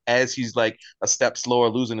too. I think as he's like a step slower,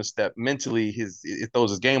 losing a step mentally, it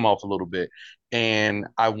throws his game off a little bit. And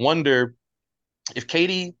I wonder if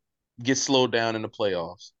KD gets slowed down in the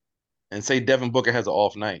playoffs and say Devin Booker has an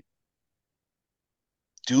off night.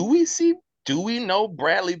 Do we know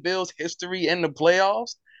Bradley Beal's history in the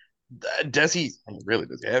playoffs? Does he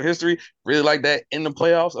have history really like that in the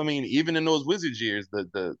playoffs? I mean, even in those Wizards years,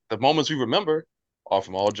 the moments we remember are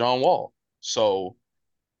from all John Wall. So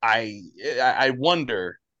I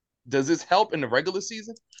wonder, does this help in the regular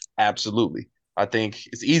season? Absolutely. I think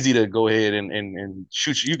it's easy to go ahead and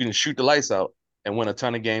shoot. You can shoot the lights out and win a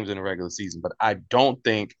ton of games in the regular season, but I don't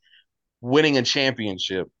think winning a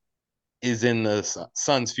championship is in the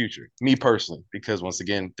Suns' future. Me personally, because once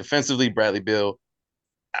again, defensively, Bradley Beal,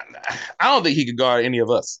 I don't think he could guard any of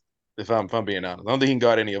us. If I'm being honest, I don't think he can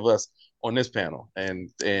guard any of us on this panel, and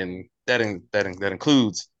that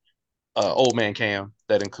includes old man Cam,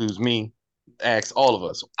 that includes me, Axe, all of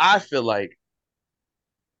us. I feel like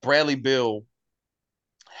Bradley Beal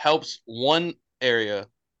helps one area,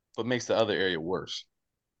 but makes the other area worse.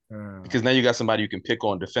 Because now you got somebody you can pick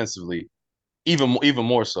on defensively, even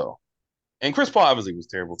more so. And Chris Paul obviously was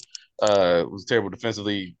terrible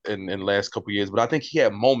defensively in the last couple of years. But I think he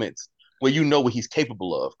had moments where you know what he's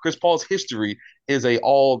capable of. Chris Paul's history is a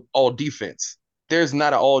all defense. There's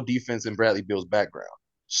not an all defense in Bradley Beal's background.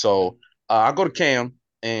 So I'll go to Cam.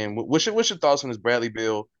 And what's your thoughts on this Bradley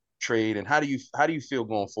Beal trade? And how do you feel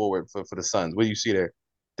going forward for the Suns? Where do you see their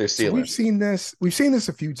So ceiling? we've seen this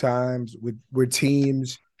a few times with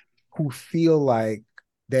teams who feel like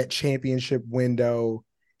that championship window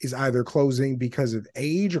is either closing because of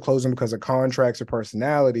age or closing because of contracts or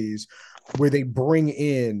personalities, where they bring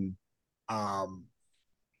in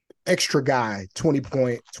extra guy, 20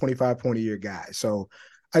 point, 25 point a year guy. So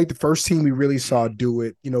I think the first team we really saw do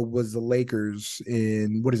it, was the Lakers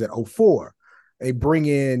in, what is that, 04. They bring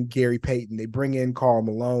in Gary Payton, they bring in Karl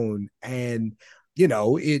Malone, and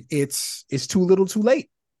it's too little too late.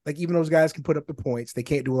 Like, even those guys can put up the points, they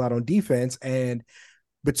can't do a lot on defense. And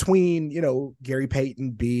between, Gary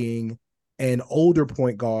Payton being an older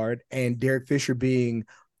point guard and Derek Fisher being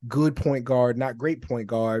good point guard, not great point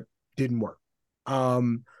guard, didn't work.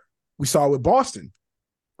 We saw it with Boston.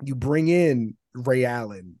 You bring in Ray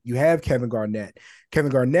Allen, you have Kevin Garnett.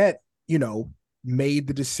 Kevin Garnett, made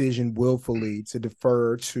the decision willfully to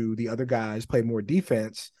defer to the other guys, play more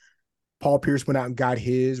defense. Paul Pierce went out and got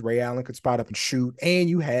his. Ray Allen could spot up and shoot. And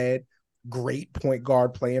you had great point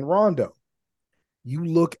guard playing Rondo. You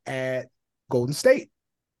look at Golden State.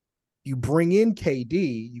 You bring in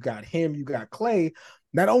KD. You got him. You got Clay.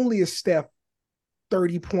 Not only is Steph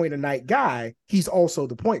 30-point a night guy, he's also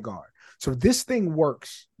the point guard. So this thing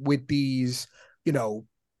works with these,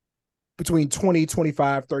 between 20,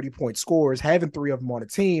 25, 30-point scores, having three of them on a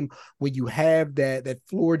team when you have that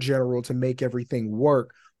floor general to make everything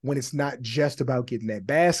work, when it's not just about getting that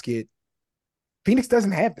basket. Phoenix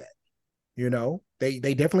doesn't have that. They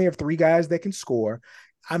definitely have three guys that can score.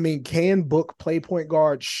 I mean, can Book play point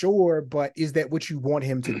guard? Sure, but is that what you want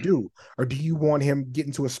him to do? Or do you want him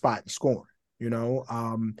getting to a spot and scoring?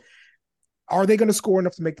 Are they going to score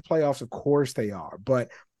enough to make the playoffs? Of course they are.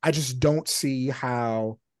 But I just don't see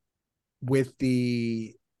how could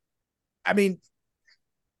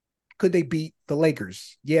they beat the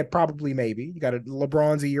Lakers? Yeah, probably, maybe. You got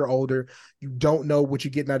LeBron's a year older. You don't know what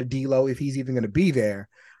you're getting out of D'Lo, if he's even going to be there.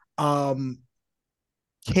 Can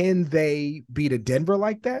they beat a Denver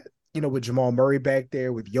like that? With Jamal Murray back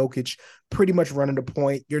there, with Jokic pretty much running the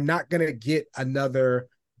point. You're not going to get another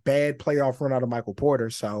bad playoff run out of Michael Porter.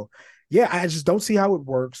 So, yeah, I just don't see how it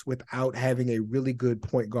works without having a really good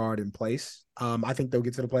point guard in place. I think they'll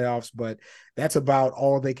get to the playoffs, but that's about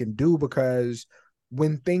all they can do, because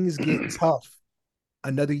when things get tough,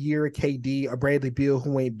 another year of KD, a Bradley Beal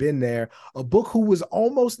who ain't been there, a Book who was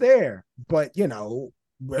almost there, but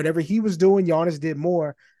whatever he was doing, Giannis did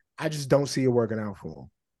more. I just don't see it working out for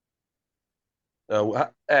him.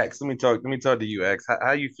 Ax, let me talk to you, Ax.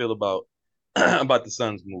 How you feel about about the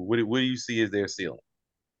Suns move? What do you see as their ceiling?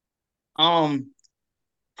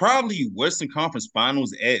 Probably Western Conference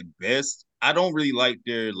Finals at best. I don't really like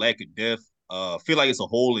their lack of depth. Feel like it's a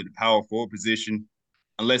hole in the power forward position,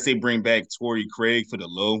 unless they bring back Torrey Craig for the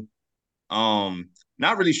low.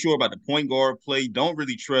 Not really sure about the point guard play. Don't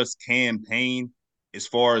really trust Cam Payne as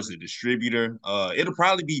far as a distributor. It'll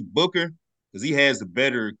probably be Booker, because he has the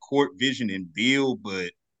better court vision than Beal,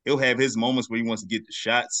 but he'll have his moments where he wants to get the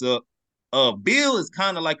shots up. Beal is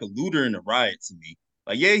kind of like a looter in the riot to me.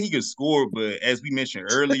 Like, yeah, he can score, but as we mentioned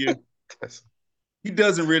earlier, he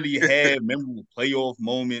doesn't really have memorable playoff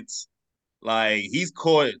moments. Like, he's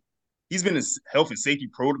been in health and safety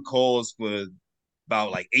protocols for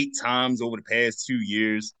about like 8 times over the past 2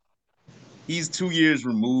 years. He's 2 years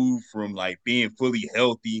removed from like being fully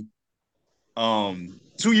healthy.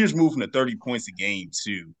 2 years removed from the 30 points a game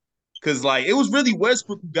too. Cause like it was really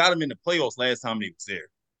Westbrook who got him in the playoffs last time they was there.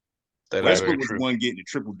 Westbrook was the one getting the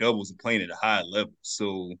triple doubles and playing at a high level.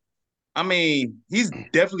 So, I mean, he's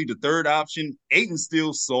definitely the third option. Aiton's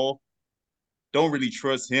still soft. Don't really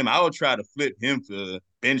trust him. I would try to flip him for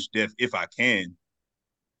bench depth if I can,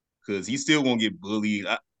 because he's still gonna get bullied.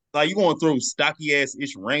 Like you gonna throw stocky ass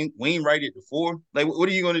Ish Wainwright at the 4? Like what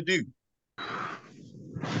are you gonna do?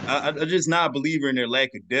 I'm just not a believer in their lack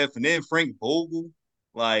of depth. And then Frank Vogel,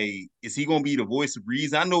 like, is he gonna be the voice of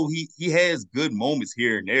reason? I know he has good moments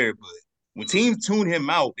here and there, but when teams tune him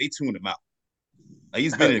out, they tune him out. Like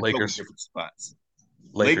he's been in a couple Lakers, different spots.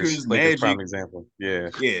 Lakers, Lakers, Lakers, Magic, prime example. Yeah,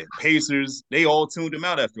 yeah, Pacers, they all tuned him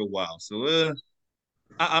out after a while. So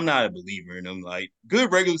I'm not a believer in them. Like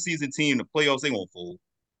good regular season team, the playoffs, they won't fold.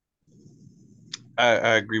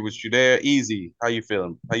 I agree with you there. Easy. How you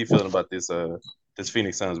feeling? How you feeling about this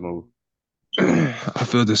Phoenix Suns move? I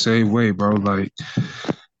feel the same way, bro. Like,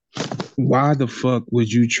 why the fuck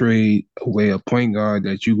would you trade away a point guard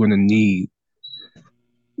that you're gonna need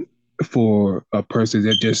for a person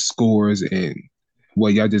that just scores and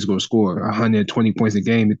y'all just gonna score 120 points a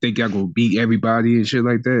game and think y'all gonna beat everybody and shit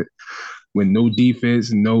like that with no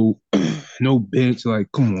defense, no no bench.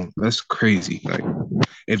 Like, come on, that's crazy. Like,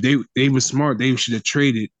 if they were smart, they should have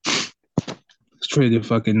traded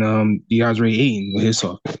fucking DeAndre Ayton with his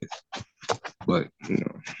offense. But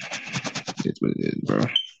it's what it is, bro.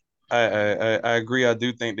 I agree. I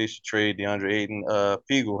do think they should trade DeAndre Ayton.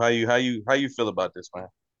 Fiegel, how you feel about this, man?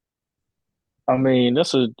 I mean,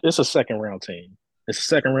 it's a second round team. It's a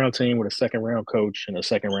second round team with a second round coach and a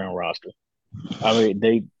second round roster. I mean,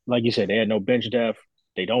 they like you said, they had no bench depth.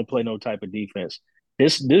 They don't play no type of defense.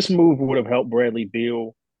 This move would have helped Bradley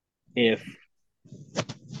Beal if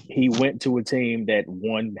he went to a team that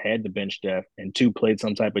one had the bench depth and two played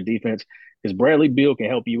some type of defense. Because Bradley Beal can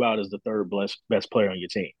help you out as the third best player on your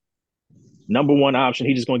team. Number one option,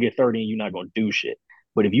 he's just going to get 30 and you're not going to do shit.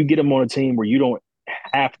 But if you get him on a team where you don't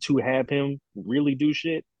have to have him really do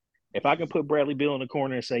shit, if I can put Bradley Beal in the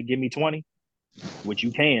corner and say, give me 20, which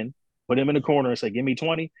you can, put him in the corner and say, give me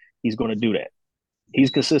 20, he's going to do that. He's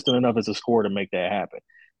consistent enough as a scorer to make that happen.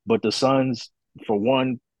 But the Suns, for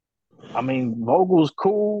one, I mean, Vogel's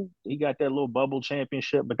cool. He got that little bubble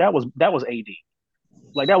championship, but that was AD.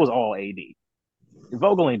 Like, that was all AD.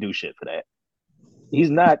 Vogel ain't do shit for that. He's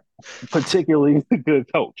not particularly a good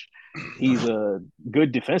coach. He's a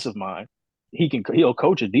good defensive mind. He'll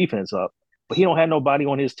coach a defense up, but he don't have nobody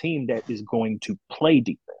on his team that is going to play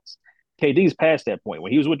defense. KD's past that point.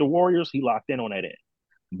 When he was with the Warriors, he locked in on that end.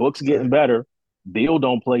 Book's getting better. Bill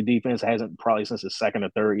don't play defense, hasn't probably since his second or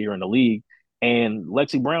third year in the league. And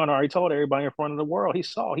Lexi Brown already told everybody in front of the world he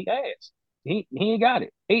asked. He ain't got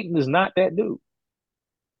it. Ayton is not that dude.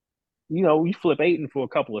 You know, you flip Ayton for a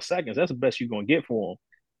couple of seconds. That's the best you're going to get for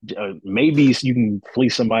him. Maybe you can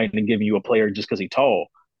fleece somebody and give you a player just because he's tall.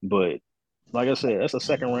 But like I said, that's a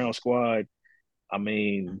second round squad. I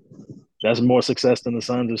mean, that's more success than the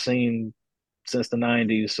Suns have seen since the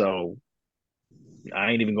 90s. So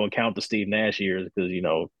I ain't even going to count the Steve Nash years because, you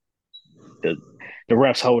know, the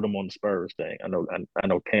refs hold them on the Spurs thing. I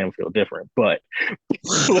know Cam feel different, but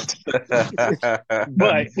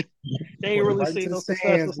but they ain't really seen no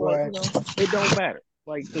success. It's like, you know, it don't matter.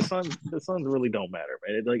 Like the Suns really don't matter,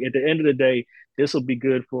 man. Like at the end of the day, this will be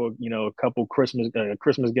good for, you know, a couple Christmas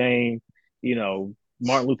game, you know,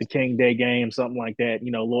 Martin Luther King Day game, something like that.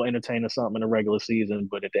 You know, a little entertaining something in the regular season.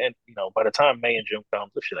 But at the end, you know, by the time May and June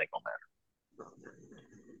comes, this shit ain't gonna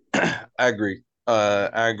matter. I agree.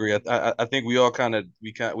 I agree. I think we all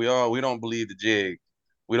we don't believe the jig.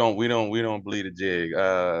 We don't believe the jig.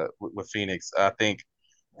 With Phoenix, I think.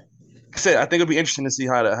 Like I said, I think it'll be interesting to see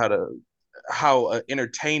how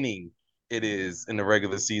entertaining it is in the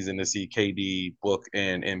regular season to see KD, Book,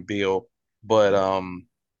 and Bill. But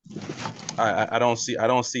I don't see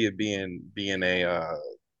it being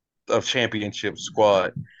a championship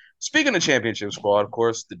squad. Speaking of championship squad, of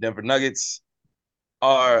course, the Denver Nuggets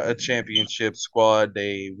are a championship squad.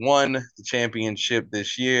 They won the championship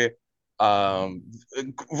this year,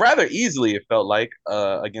 rather easily. It felt like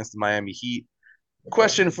against the Miami Heat.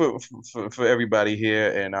 Question for everybody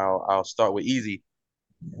here, and I'll start with Easy.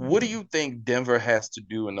 What do you think Denver has to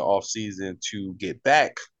do in the offseason to get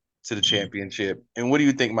back to the championship, and what do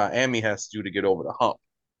you think Miami has to do to get over the hump?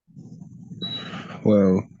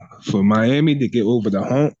 Well, for Miami to get over the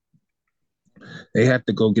hump, they have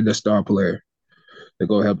to go get a star player. They're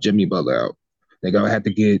going to help Jimmy Butler out. They're going to have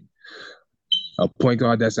to get a point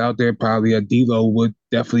guard that's out there. Probably a D'Lo would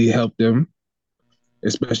definitely help them,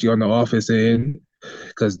 especially on the offense end,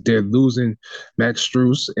 because they're losing Max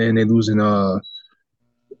Strus and they're losing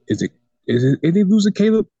is they losing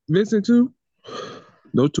Caleb Vincent too?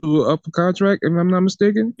 Those two are up for contract, if I'm not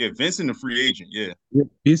mistaken. Yeah, Vincent a free agent. Yeah,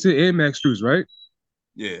 Vincent and Max Strus, right?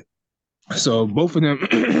 Yeah. So both of them,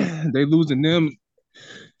 they losing them.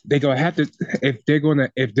 They're gonna have to if they're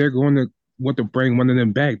gonna want to bring one of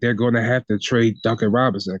them back, they're going to have to trade Duncan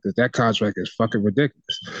Robinson because that contract is fucking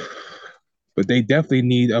ridiculous. But they definitely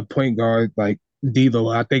need a point guard like D'Lo.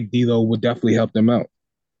 I think D'Lo would definitely help them out.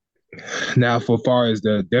 Now, for far as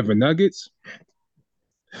the Denver Nuggets,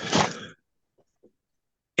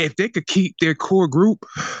 if they could keep their core group,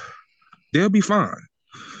 they'll be fine.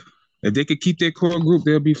 If they could keep their core group,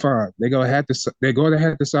 they'll be fine. They're going to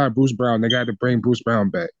have to sign Bruce Brown. They got to bring Bruce Brown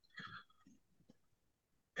back.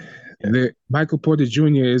 Michael Porter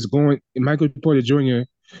Jr. Michael Porter Jr.,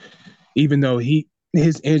 even though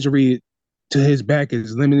his injury to his back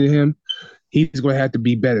is limiting him, he's going to have to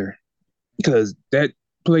be better because that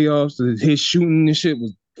playoffs, his shooting and shit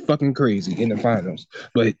was fucking crazy in the finals.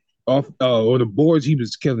 But on the boards, he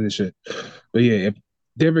was killing the shit. But yeah, if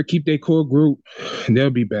Denver keep their core group, they'll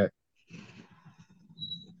be back.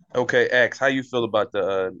 Okay, X, how you feel about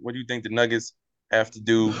what do you think the Nuggets have to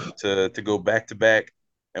do to go back to back?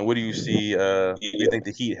 And what do you see what do you think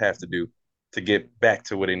the Heat have to do to get back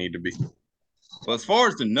to where they need to be? Well, as far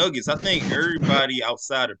as the Nuggets, I think everybody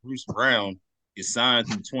outside of Bruce Brown is signed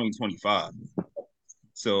through 2025.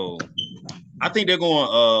 So I think they're going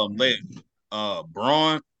to let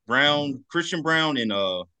Christian Brown, and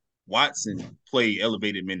Watson play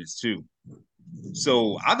elevated minutes too.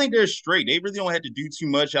 So I think they're straight. They really don't have to do too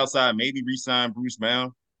much outside. Maybe re-sign Bruce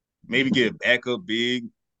Brown, maybe get a backup big,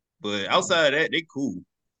 but outside of that, they cool.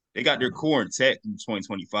 They got their core intact through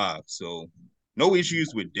 2025. So no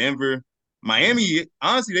issues with Denver. Miami,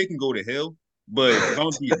 honestly, they can go to hell. But if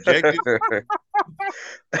I'm the objective,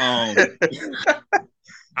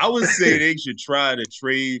 I would say they should try to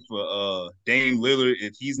trade for Dame Lillard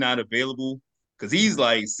if he's not available. Because he's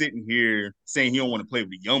like sitting here saying he don't want to play with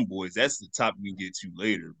the young boys. That's the topic we can get to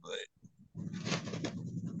later. But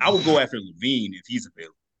I would go after Levine if he's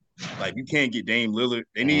available. Like, you can't get Dame Lillard.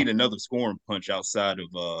 They need another scoring punch outside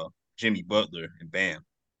of Jimmy Butler and Bam.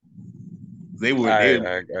 They would.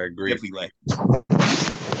 I agree. Definitely like.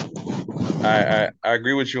 I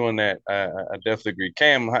agree with you on that. I definitely agree.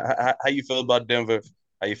 Cam, how you feel about Denver?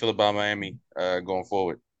 How you feel about Miami going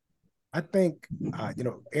forward? I think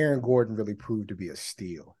Aaron Gordon really proved to be a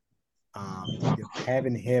steal.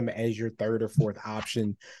 Having him as your third or fourth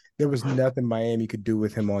option, there was nothing Miami could do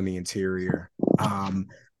with him on the interior.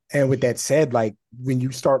 And with that said, like when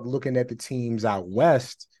you start looking at the teams out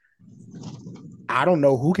west, I don't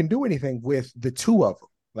know who can do anything with the two of them.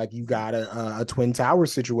 Like you got a Twin Tower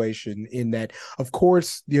situation in that, of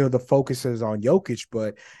course, the focus is on Jokic,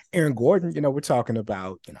 but Aaron Gordon, we're talking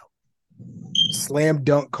about, slam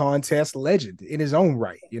dunk contest legend in his own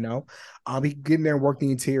right. He can get in there and work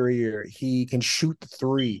the interior. He can shoot the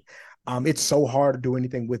three. It's so hard to do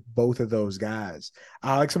anything with both of those guys.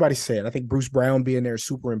 Like somebody said, I think Bruce Brown being there is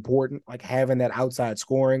super important, like having that outside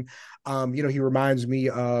scoring. He reminds me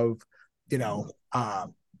of,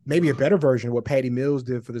 maybe a better version of what Patty Mills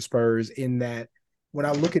did for the Spurs in that when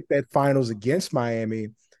I look at that finals against Miami,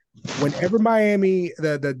 whenever Miami,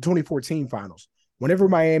 the 2014 finals, whenever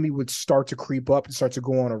Miami would start to creep up and start to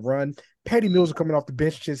go on a run, Patty Mills would coming off the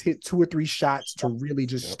bench, just hit 2 or 3 shots to really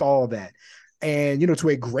just stall that. And, to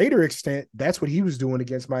a greater extent, that's what he was doing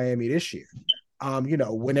against Miami this year.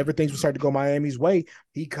 Whenever things would start to go Miami's way,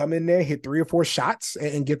 he'd come in there, hit 3 or 4 shots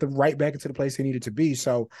and get them right back into the place they needed to be.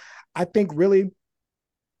 So I think really,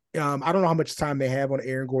 I don't know how much time they have on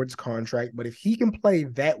Aaron Gordon's contract, but if he can play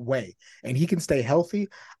that way and he can stay healthy,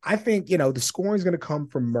 I think, the scoring is going to come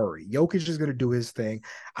from Murray. Jokic is going to do his thing.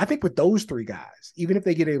 I think with those 3 guys, even if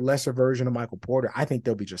they get a lesser version of Michael Porter, I think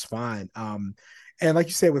they'll be just fine. And like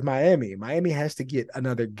you said, with Miami has to get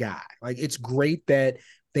another guy. Like, it's great that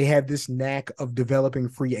they have this knack of developing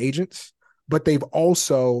free agents, but they've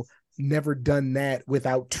also never done that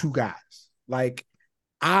without 2 guys. Like,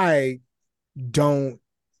 I'm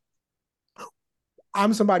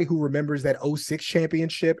somebody who remembers that 06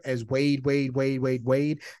 championship as Wade.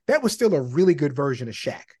 That was still a really good version of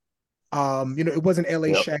Shaq. It wasn't LA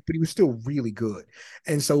Shaq, but he was still really good.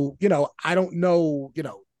 And so, I don't know,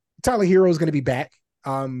 Tyler Hero is going to be back.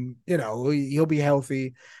 He'll be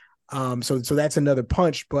healthy. So that's another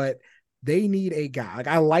punch, but they need a guy. Like,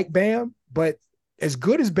 I like Bam, but as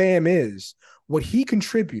good as Bam is, what he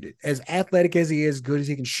contributed, as athletic as he is, good as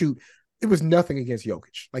he can shoot, it was nothing against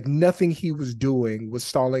Jokic. Like, nothing he was doing was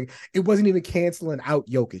stalling. It wasn't even canceling out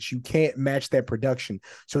Jokic. You can't match that production.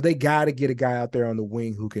 So they got to get a guy out there on the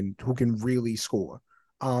wing who can really score,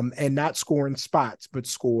 and not score in spots, but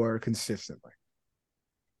score consistently.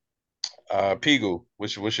 Pigu,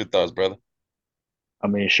 what's your thoughts, brother? I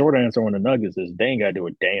mean, short answer on the Nuggets is they ain't got to do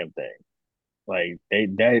a damn thing. Like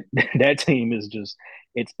that team is just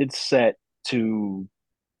it's set to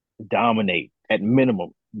dominate at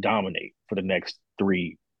minimum dominate for the next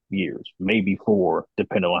 3 years, maybe 4,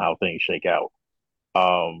 depending on how things shake out.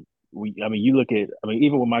 You look at,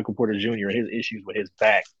 even with Michael Porter Jr. and his issues with his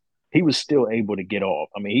back, he was still able to get off.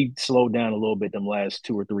 He slowed down a little bit them last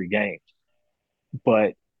 2 or 3 games.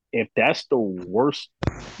 But if that's the worst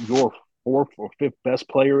your fourth or fifth best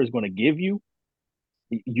player is going to give you,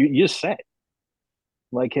 you're set.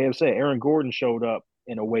 Like Kev said, Aaron Gordon showed up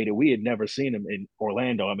in a way that we had never seen him in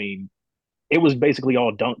Orlando. It was basically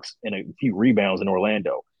all dunks and a few rebounds in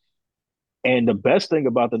Orlando. And the best thing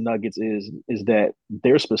about the Nuggets is that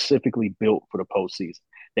they're specifically built for the postseason.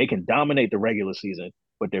 They can dominate the regular season,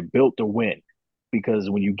 but they're built to win. Because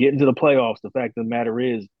when you get into the playoffs, the fact of the matter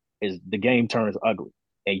is the game turns ugly.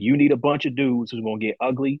 And you need a bunch of dudes who's gonna get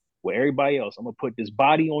ugly with everybody else. I'm gonna put this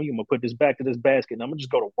body on you, I'm gonna put this back to this basket, and I'm gonna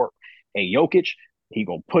just go to work. And Jokic, he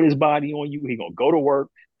gonna put his body on you, he gonna go to work.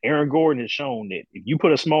 Aaron Gordon has shown that if you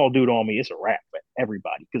put a small dude on me, it's a wrap for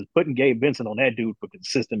everybody. Because putting Gabe Vincent on that dude for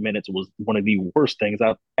consistent minutes was one of the worst things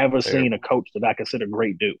I've ever seen a coach that I consider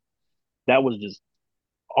great do. That was just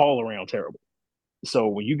all around terrible. So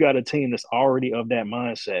when you got a team that's already of that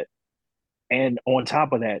mindset, and on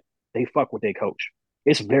top of that, they fuck with their coach.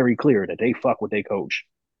 It's very clear that they fuck with their coach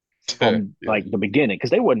from like the beginning, because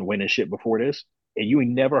they wasn't winning shit before this. And you ain't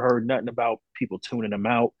never heard nothing about people tuning him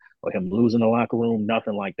out or him losing the locker room,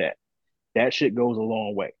 nothing like that. That shit goes a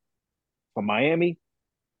long way. For Miami,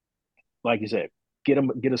 like you said, get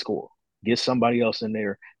a score. Get somebody else in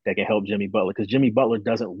there that can help Jimmy Butler, because Jimmy Butler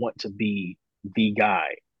doesn't want to be the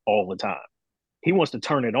guy all the time. He wants to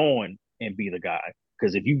turn it on and be the guy.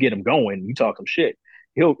 Because if you get him going, you talk some shit,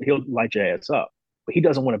 he'll light your ass up. But he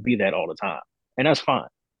doesn't want to be that all the time, and that's fine.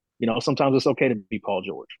 Sometimes it's okay to be Paul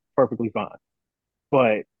George, perfectly fine.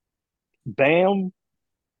 But Bam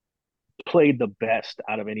played the best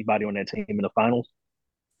out of anybody on that team in the finals,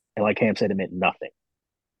 and like Cam said, it meant nothing.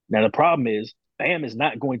 Now the problem is Bam is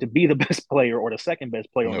not going to be the best player or the second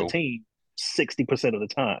best player on the team 60% of the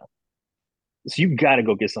time. So you got to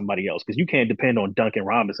go get somebody else, because you can't depend on Duncan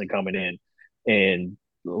Robinson coming in and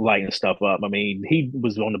lighting stuff up. He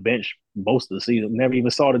was on the bench most of the season, never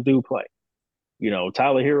even saw the dude play.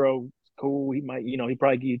 Tyler Hero, cool. He might, he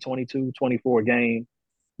probably give you 22, 24 a game,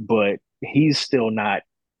 but he's still not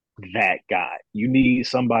that guy. You need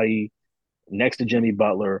somebody next to Jimmy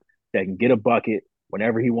Butler that can get a bucket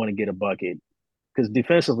whenever he want to get a bucket. Because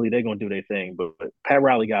defensively, they're going to do their thing. But Pat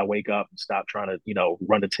Riley got to wake up and stop trying to,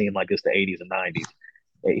 run the team like it's the 80s and 90s.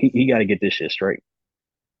 He got to get this shit straight.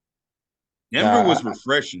 Denver was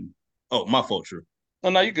refreshing. Oh, my fault, True.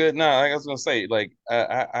 No, you're good. No, I was gonna say, like,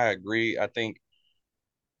 I agree. I think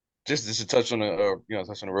just to touch on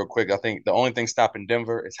touch on it real quick. I think the only thing stopping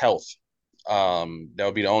Denver is health. That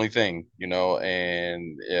would be the only thing,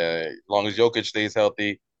 and as long as Jokic stays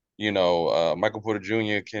healthy, Michael Porter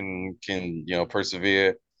Jr. can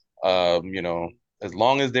persevere. As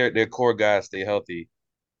long as their core guys stay healthy,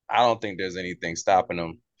 I don't think there's anything stopping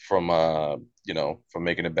them from from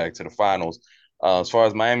making it back to the finals. As far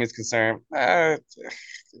as Miami's concerned, I'm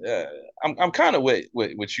kind of with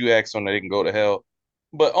what you asked on that they can go to hell,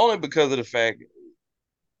 but only because of the fact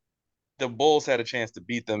the Bulls had a chance to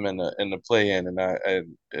beat them in the play-in, and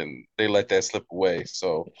they let that slip away.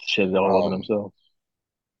 So shit all over themselves.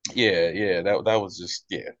 Yeah, that was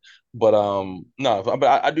just But no, but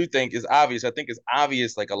I do think it's obvious. I think it's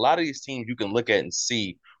obvious. Like a lot of these teams, you can look at and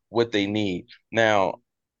see what they need. Now,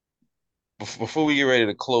 before we get ready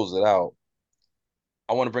to close it out,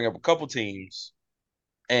 I want to bring up a couple teams.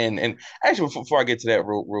 And actually, before I get to that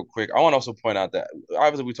real quick, I want to also point out that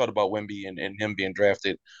obviously we talked about Wemby and him being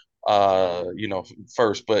drafted,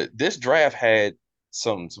 first. But this draft had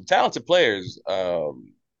some talented players,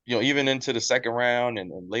 even into the second round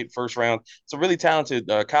and late first round. Some really talented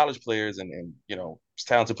college players and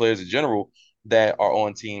talented players in general that are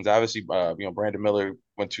on teams. Obviously, Brandon Miller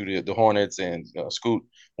went to the Hornets, and Scoot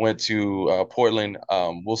went to Portland.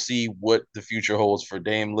 We'll see what the future holds for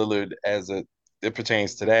Dame Lillard as it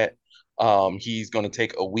pertains to that. He's going to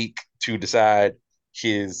take a week to decide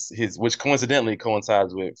his which coincidentally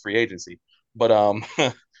coincides with free agency. But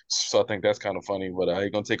so I think that's kind of funny. But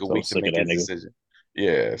he's going to take a week to make his decision.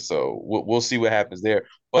 Yeah, so we'll see what happens there.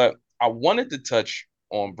 But I wanted to touch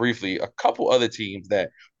on briefly a couple other teams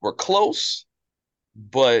that were close,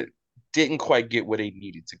 but didn't quite get where they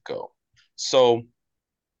needed to go. So,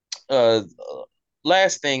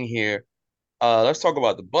 last thing here, let's talk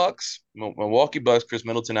about the Bucks. Milwaukee Bucks. Chris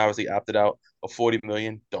Middleton obviously opted out of $40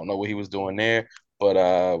 million. Don't know what he was doing there, but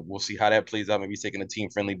we'll see how that plays out. Maybe he's taking a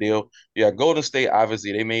team-friendly deal. Yeah, Golden State,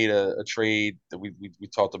 obviously, they made a trade that we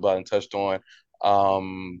talked about and touched on.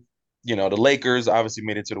 the Lakers obviously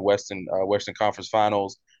made it to the Western Conference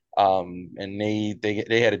Finals, and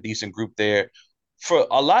they had a decent group there. For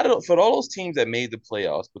all those teams that made the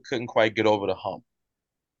playoffs but couldn't quite get over the hump,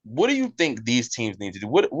 what do you think these teams need to do?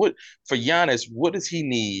 What for Giannis? What does he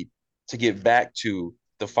need to get back to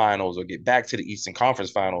the finals or get back to the Eastern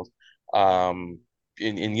Conference Finals? And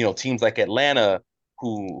teams like Atlanta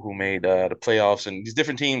who made the playoffs and these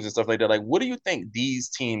different teams and stuff like that. Like, what do you think these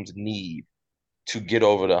teams need to get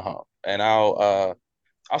over the hump? And I'll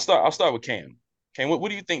start with Cam. Cam, what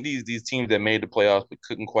do you think these teams that made the playoffs but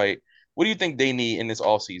couldn't quite? What do you think they need in this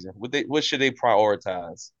offseason? What should they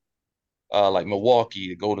prioritize? Like Milwaukee,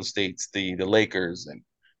 the Golden States, the Lakers,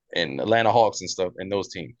 and Atlanta Hawks and stuff, and those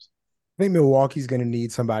teams. I think Milwaukee's going to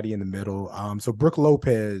need somebody in the middle. So Brook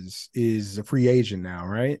Lopez is a free agent now,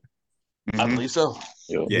 right? I believe so.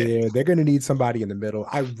 Yeah, they're going to need somebody in the middle.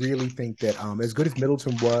 I really think that as good as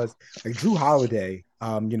Middleton was, like Drew Holiday,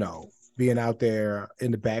 being out there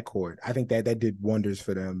in the backcourt, I think that did wonders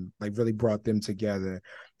for them. Like really brought them together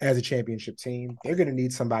as a championship team. They're going to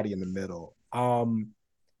need somebody in the middle.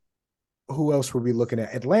 Who else were we looking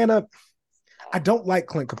at? Atlanta. I don't like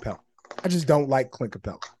Clint Capella. I just don't like Clint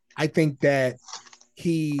Capella. I think that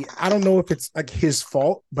I don't know if it's like his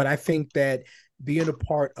fault, but I think that being a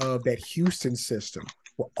part of that Houston system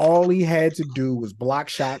where all he had to do was block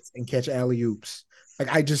shots and catch alley-oops.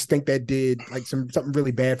 Like, I just think that did like something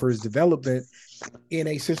really bad for his development in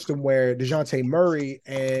a system where DeJounte Murray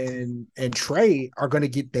and Trey are going to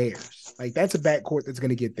get theirs. Like, that's a backcourt that's going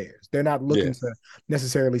to get theirs. They're not looking to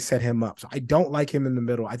necessarily set him up. So I don't like him in the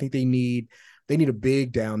middle. I think they need a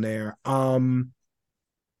big down there. Who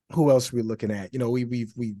else are we looking at?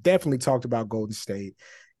 We definitely talked about Golden State.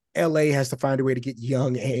 LA has to find a way to get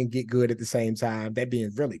young and get good at the same time. That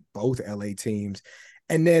being really both LA teams.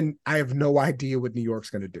 And then I have no idea what New York's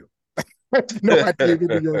going to do. No idea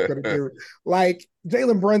what New York's going to do. Like,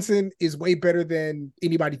 Jalen Brunson is way better than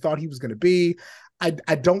anybody thought he was going to be. I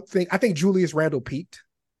think Julius Randle peaked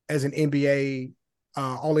as an NBA,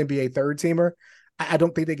 all NBA third teamer. I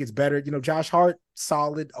don't think that gets better. Josh Hart,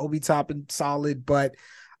 solid. Obi Toppin, solid. But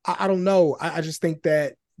I don't know. I just think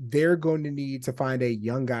that they're going to need to find a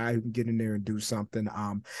young guy who can get in there and do something.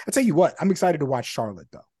 I'll tell you what, I'm excited to watch Charlotte,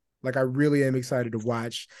 though. Like, I really am excited to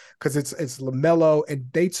watch because it's LaMelo,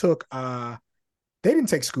 and they didn't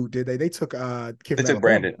take Scoot, did they? They took They took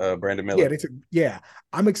Brandon Miller.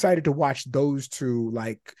 I'm excited to watch those two,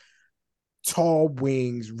 like, tall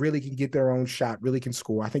wings, really can get their own shot, really can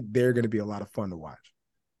score. I think they're going to be a lot of fun to watch.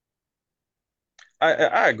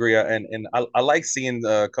 I agree, and I like seeing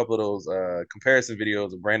a couple of those comparison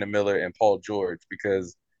videos of Brandon Miller and Paul George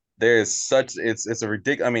because there's it's a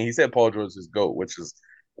ridiculous. I mean, he said Paul George is GOAT, which is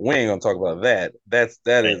we ain't gonna talk about that. That's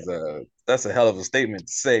a hell of a statement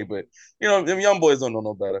to say, but them young boys don't know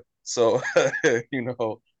no better. So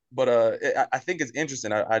but I think it's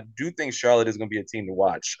interesting. I do think Charlotte is gonna be a team to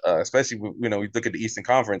watch, especially we look at the Eastern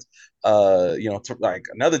Conference. Like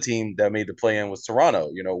another team that made the play in was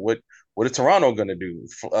Toronto. What is Toronto going to do?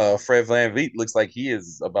 Fred VanVleet looks like he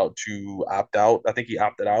is about to opt out. I think he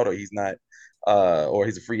opted out, or he's not, or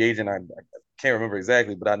he's a free agent. I can't remember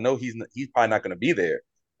exactly, but I know he's probably not going to be there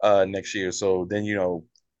next year. So then do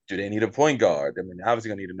they need a point guard? I mean, obviously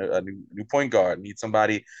going to need a new point guard. Need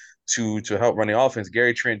somebody to help run the offense.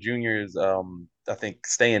 Gary Trent Jr. is I think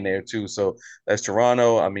staying there too. So that's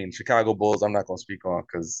Toronto. I mean, Chicago Bulls. I'm not going to speak on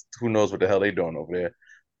because who knows what the hell they're doing over there.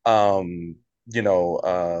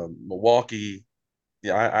 Milwaukee.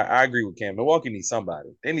 Yeah, I agree with Cam. Milwaukee needs somebody.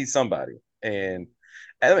 They need somebody. And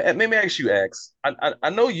maybe ask you, X. I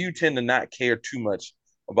know you tend to not care too much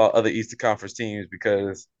about other Eastern Conference teams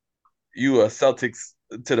because you are Celtics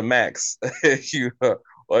to the max. You are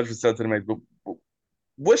 100% to the max. But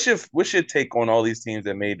what's your take on all these teams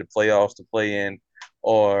that made the playoffs to play in,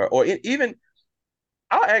 or even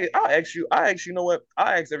I'll ask you. You know what?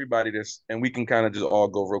 I'll ask everybody this, and we can kind of just all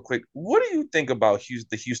go real quick. What do you think about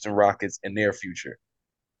the Houston Rockets and their future?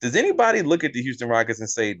 Does anybody look at the Houston Rockets and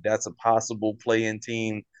say that's a possible play-in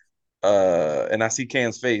team? And I see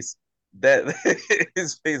Cam's face. That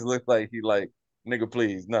his face looks like he like, nigga,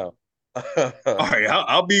 please, no. All right,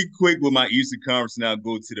 I'll be quick with my Eastern Conference and I'll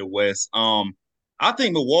go to the West. I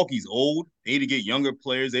think Milwaukee's old. They need to get younger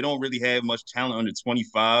players. They don't really have much talent under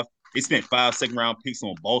 25. They spent 5 second-round picks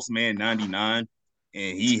on Boss Man 99,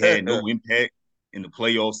 and he had no impact in the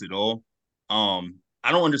playoffs at all. I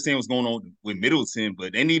don't understand what's going on with Middleton,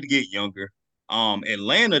 but they need to get younger.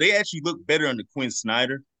 Atlanta, they actually look better under Quinn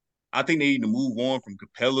Snyder. I think they need to move on from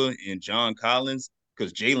Capella and John Collins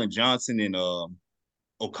because Jalen Johnson and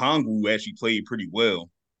Okongwu actually played pretty well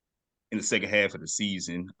in the second half of the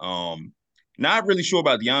season. Not really sure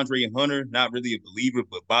about DeAndre and Hunter. Not really a believer,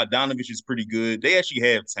 but Bogdanovich is pretty good. They actually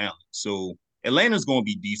have talent. So Atlanta's going to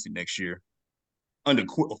be decent next year under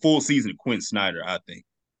a full season of Quinn Snyder, I think.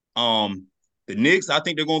 Um, the Knicks, I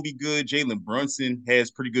think they're going to be good. Jalen Brunson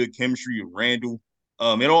has pretty good chemistry with Randall.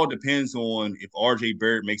 It all depends on if RJ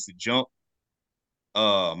Barrett makes the jump.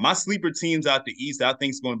 My sleeper teams out the East, I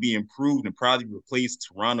think is going to be improved and probably replace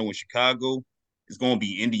Toronto and Chicago. It's going to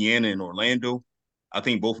be Indiana and Orlando. I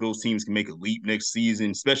think both of those teams can make a leap next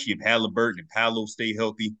season, especially if Halliburton and Paolo stay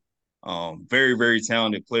healthy. Very, very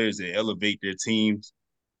talented players that elevate their teams.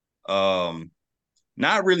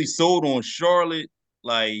 Not really sold on Charlotte.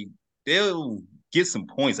 Like they'll get some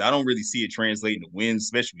points. I don't really see it translating to wins,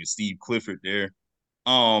 especially with Steve Clifford there.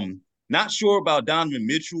 Not sure about Donovan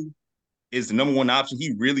Mitchell is the number one option.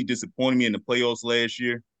 He really disappointed me in the playoffs last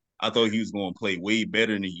year. I thought he was going to play way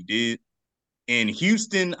better than he did. And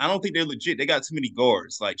Houston, I don't think they're legit. They got too many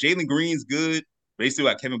guards. Like Jalen Green's good, but they still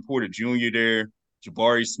got Kevin Porter Jr. there.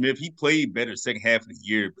 Jabari Smith, he played better second half of the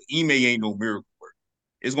year, but Ime ain't no miracle work.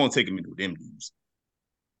 It's going to take him into them dudes.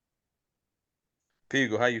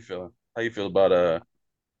 Pigo, how you feeling? How you feel about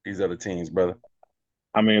these other teams, brother?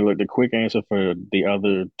 I mean, look, the quick answer for the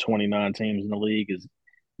other 29 teams in the league is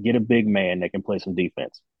get a big man that can play some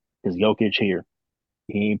defense. Because Jokic here,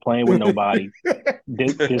 he ain't playing with nobody.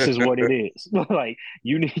 This is what it is. Like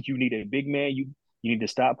you need a big man. You need to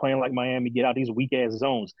stop playing like Miami. Get out these weak ass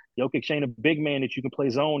zones. Jokic ain't a big man that you can play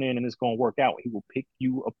zone in and it's gonna work out. He will pick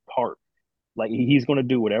you apart. Like he's gonna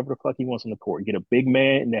do whatever the fuck he wants on the court. Get a big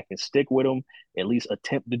man that can stick with him, at least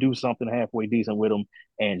attempt to do something halfway decent with him,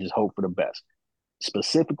 and just hope for the best.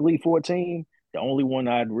 Specifically for a team, the only one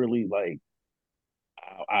I'd really like,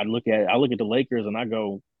 I look at the Lakers and I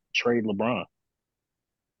go trade LeBron.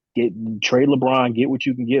 Trade LeBron, get what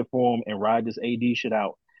you can get for him, and ride this AD shit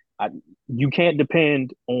out. I, you can't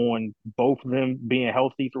depend on both of them being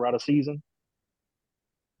healthy throughout a season.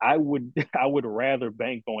 I would I would rather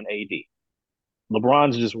bank on AD.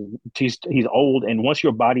 LeBron's just he's old, and once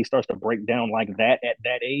your body starts to break down like that at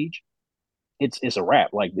that age, it's a wrap.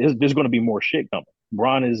 Like there's going to be more shit coming.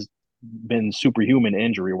 LeBron has been superhuman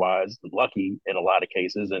injury wise, lucky in a lot of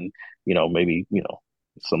cases, and maybe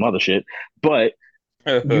some other shit, but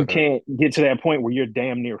you can't get to that point where you're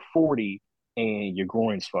damn near 40 and your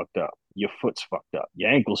groin's fucked up, your foot's fucked up, your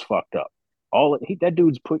ankle's fucked up. That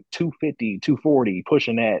dude's put 250, 240,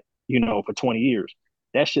 pushing that, for 20 years.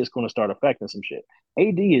 That shit's going to start affecting some shit.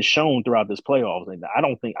 AD is shown throughout this playoffs, and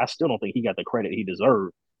I still don't think he got the credit he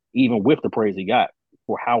deserved, even with the praise he got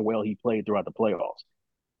for how well he played throughout the playoffs.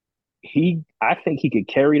 I think he could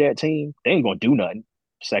carry that team. They ain't gonna do nothing.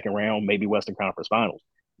 Second round, maybe Western Conference Finals,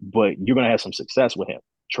 but you're gonna have some success with him.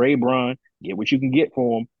 Trade Bron, get what you can get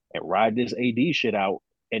for him, and ride this AD shit out,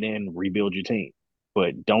 and then rebuild your team.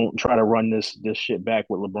 But don't try to run this shit back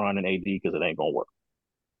with LeBron and AD because it ain't gonna work.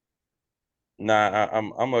 Nah,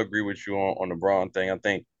 I'm gonna agree with you on the Braun thing. I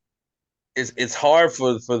think it's hard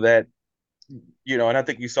for that, and I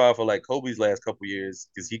think you saw it for like Kobe's last couple years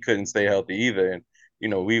because he couldn't stay healthy either. And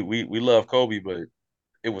we love Kobe, but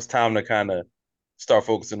it was time to kind of start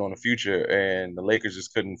focusing on the future, and the Lakers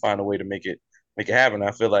just couldn't find a way to make it happen.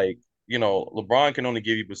 I feel like LeBron can only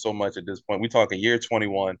give you so much at this point. We talking year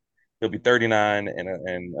 21. He'll be 39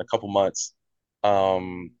 in a couple months.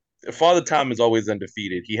 Father Time is always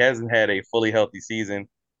undefeated. He hasn't had a fully healthy season.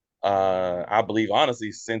 I believe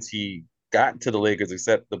honestly since he got to the Lakers,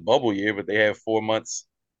 except the bubble year, but they have 4 months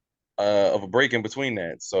of a break in between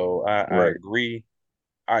that. So I Right. agree.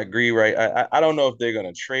 I agree. Right. I don't know if they're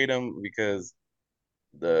gonna trade him because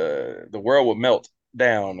the world would melt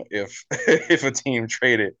down if if a team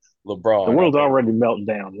traded The LeBron. I world's think. already melting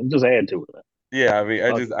down. Just add to it. Yeah, I mean,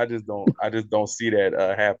 Fuck it. I just don't see that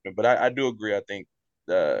happening. But I do agree. I think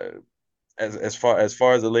uh, as far as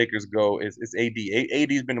the Lakers go, it's AD.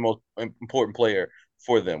 AD's been the most important player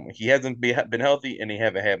for them. He hasn't been healthy, and they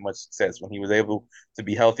haven't had much success. When he was able to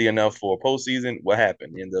be healthy enough for a postseason, what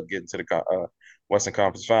happened? He ended up getting to the Western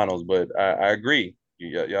Conference Finals. But I agree.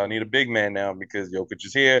 Y'all need a big man now because Jokic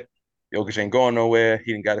is here. Jokic ain't going nowhere.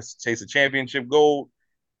 He didn't got to chase a championship gold.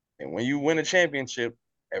 And when you win a championship,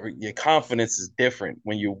 your confidence is different.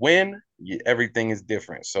 When you win, everything is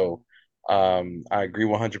different. So I agree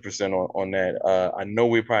 100% on that. I know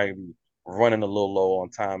we're probably running a little low on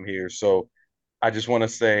time here. So I just want to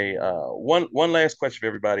say one last question for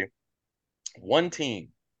everybody. One team,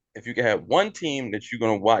 if you could have one team that you're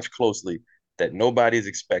going to watch closely that nobody's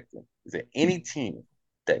expecting, is there any team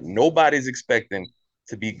that nobody's expecting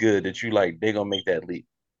to be good that you like they're going to make that leap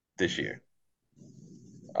this year?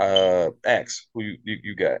 Ax, who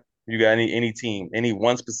you got? You got any team, any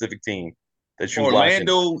one specific team that you watching?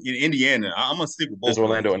 Orlando and Indiana. I'm gonna stick with both There's of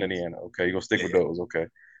Orlando those and teams. Indiana. Okay, you're gonna stick with Yeah. those. Okay.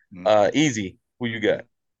 Mhm. Easy. Who you got?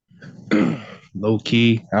 Low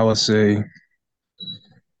key, I would say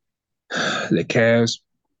the Cavs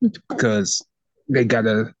because they got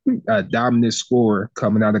a dominant scorer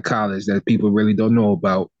coming out of college that people really don't know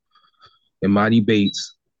about. And Monty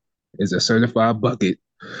Bates is a certified bucket.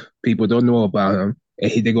 People don't know about him.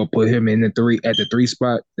 And they're gonna put him in the three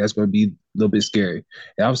spot. That's gonna be a little bit scary.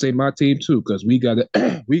 And I would say my team too, because we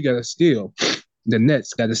gotta we gotta steal. The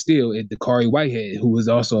Nets got to steal at Dakari Whitehead, who was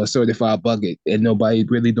also a certified bucket, and nobody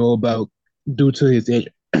really know about due to his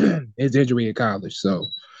injury in college. So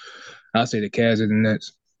I'll say the Cavs and the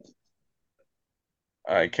Nets.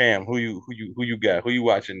 All right, Cam. Who you got? Who you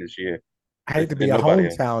watching this year? I hate to be There's a nobody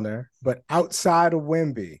else. hometowner, but outside of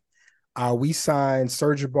Wemby, we signed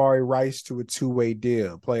Serge Rice to a two-way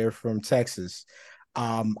deal, player from Texas.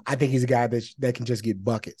 I think he's a guy that can just get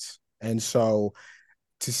buckets. And so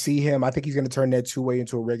to see him, I think he's going to turn that two-way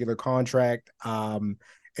into a regular contract and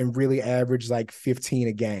really average like 15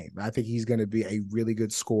 a game. I think he's going to be a really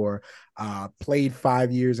good scorer. Played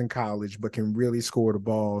 5 years in college, but can really score the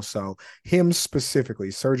ball. So him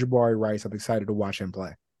specifically, Serge Rice, I'm excited to watch him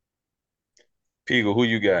play. Peagle, who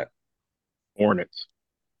you got? Hornets.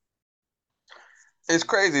 It's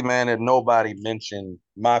crazy, man, that nobody mentioned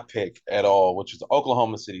my pick at all, which is the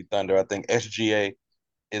Oklahoma City Thunder. I think SGA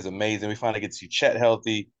is amazing. We finally get to see Chet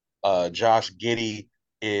healthy. Josh Giddey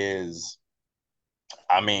is,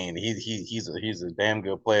 I mean, he's a damn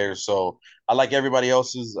good player. So I like everybody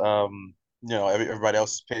else's, everybody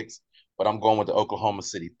else's picks, but I'm going with the Oklahoma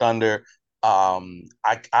City Thunder.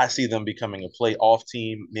 I see them becoming a playoff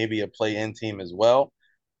team, maybe a play-in team as well.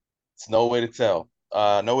 It's no way to tell.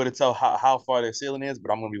 No way to tell how far their ceiling is,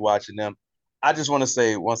 but I'm gonna be watching them. I just want to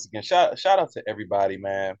say once again, shout out to everybody,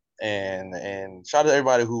 man, and shout out to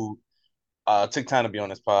everybody who took time to be on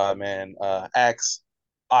this pod, man. Axe,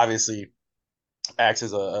 obviously, Axe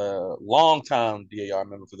is a long time DAR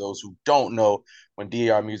member. For those who don't know, when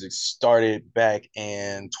DAR music started back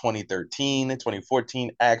in 2013,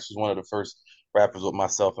 2014, Axe was one of the first rappers with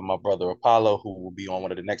myself and my brother Apollo, who will be on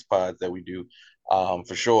one of the next pods that we do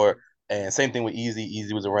for sure. And same thing with Easy.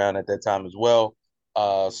 Easy was around at that time as well.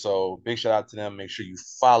 So big shout out to them. Make sure you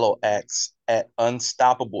follow Axe at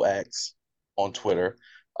Unstoppable Axe on Twitter.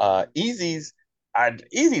 Easy's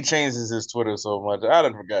Easy changes his Twitter so much. I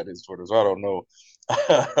done forgot his Twitter, so I don't know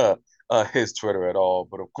his Twitter at all.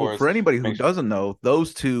 But of Well, course, for anybody who doesn't know,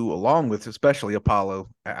 those two, along with especially Apollo,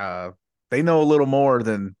 they know a little more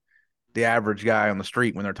than the average guy on the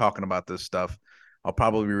street when they're talking about this stuff. I'll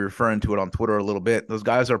probably be referring to it on Twitter a little bit. Those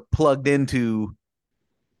guys are plugged into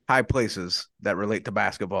high places that relate to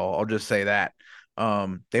basketball. I'll just say that.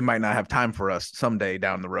 They might not have time for us someday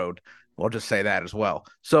down the road. I'll just say that as well.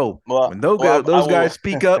 So when those guys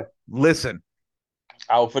speak up, listen.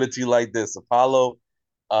 I will put it to you like this: Apollo,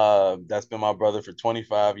 that's been my brother for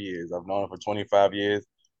 25 years. I've known him for 25 years.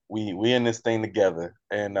 We in this thing together,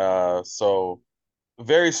 and so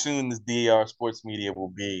very soon this DAR Sports Media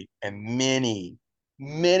will be in many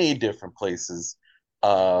different places.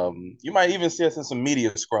 You might even see us in some media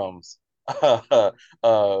scrums.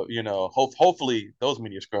 Hopefully those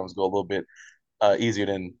media scrums go a little bit easier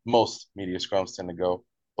than most media scrums tend to go.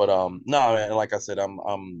 But no, man, like I said, I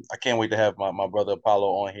can't wait to have my brother Apollo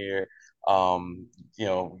on here.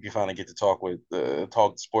 You finally get to talk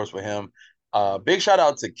sports with him. Big shout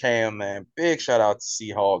out to Cam, man. Big shout out to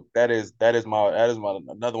Seahawk. That is my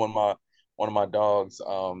another one of my dogs.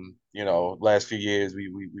 Last few years we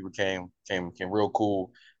became real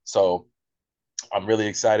cool. So I'm really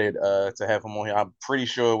excited to have him on here. I'm pretty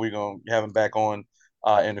sure we're gonna have him back on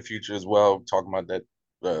in the future as well. Talking about that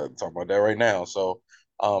right now. So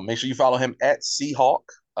make sure you follow him at Seahawk.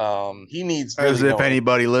 He needs As really if no.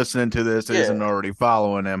 anybody listening to this Yeah, isn't already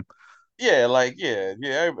following him. yeah.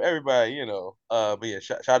 Everybody, but yeah,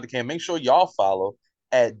 shout out to Cam. Make sure y'all follow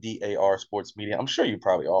at DAR Sports Media. I'm sure you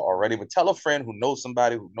probably are already, but tell a friend who knows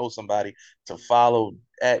somebody to follow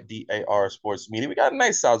at DAR Sports Media. We got a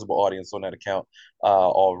nice sizable audience on that account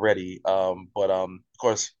already. But of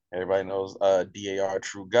course, everybody knows DAR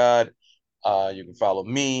True God. You can follow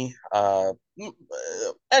me at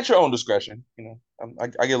your own discretion. I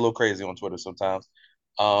get a little crazy on Twitter sometimes.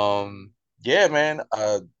 Yeah, man.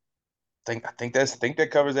 I think that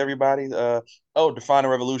covers everybody.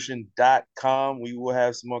 definerevolution.com. We will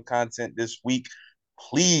have some more content this week.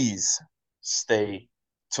 Please stay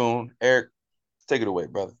tuned. Eric, take it away,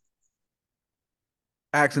 brother.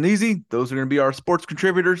 Axe and Easy, those are going to be our sports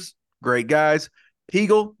contributors. Great guys.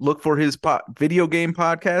 Peagle, look for his video game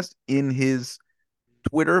podcast in his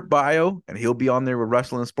Twitter bio, and he'll be on there with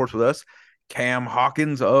Wrestling and Sports with us. Cam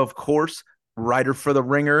Hawkins, of course, writer for The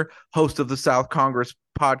Ringer, host of the South Congress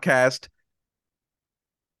podcast.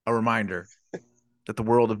 A reminder that the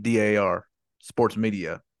world of DAR sports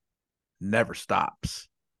media never stops.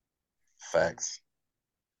 Facts.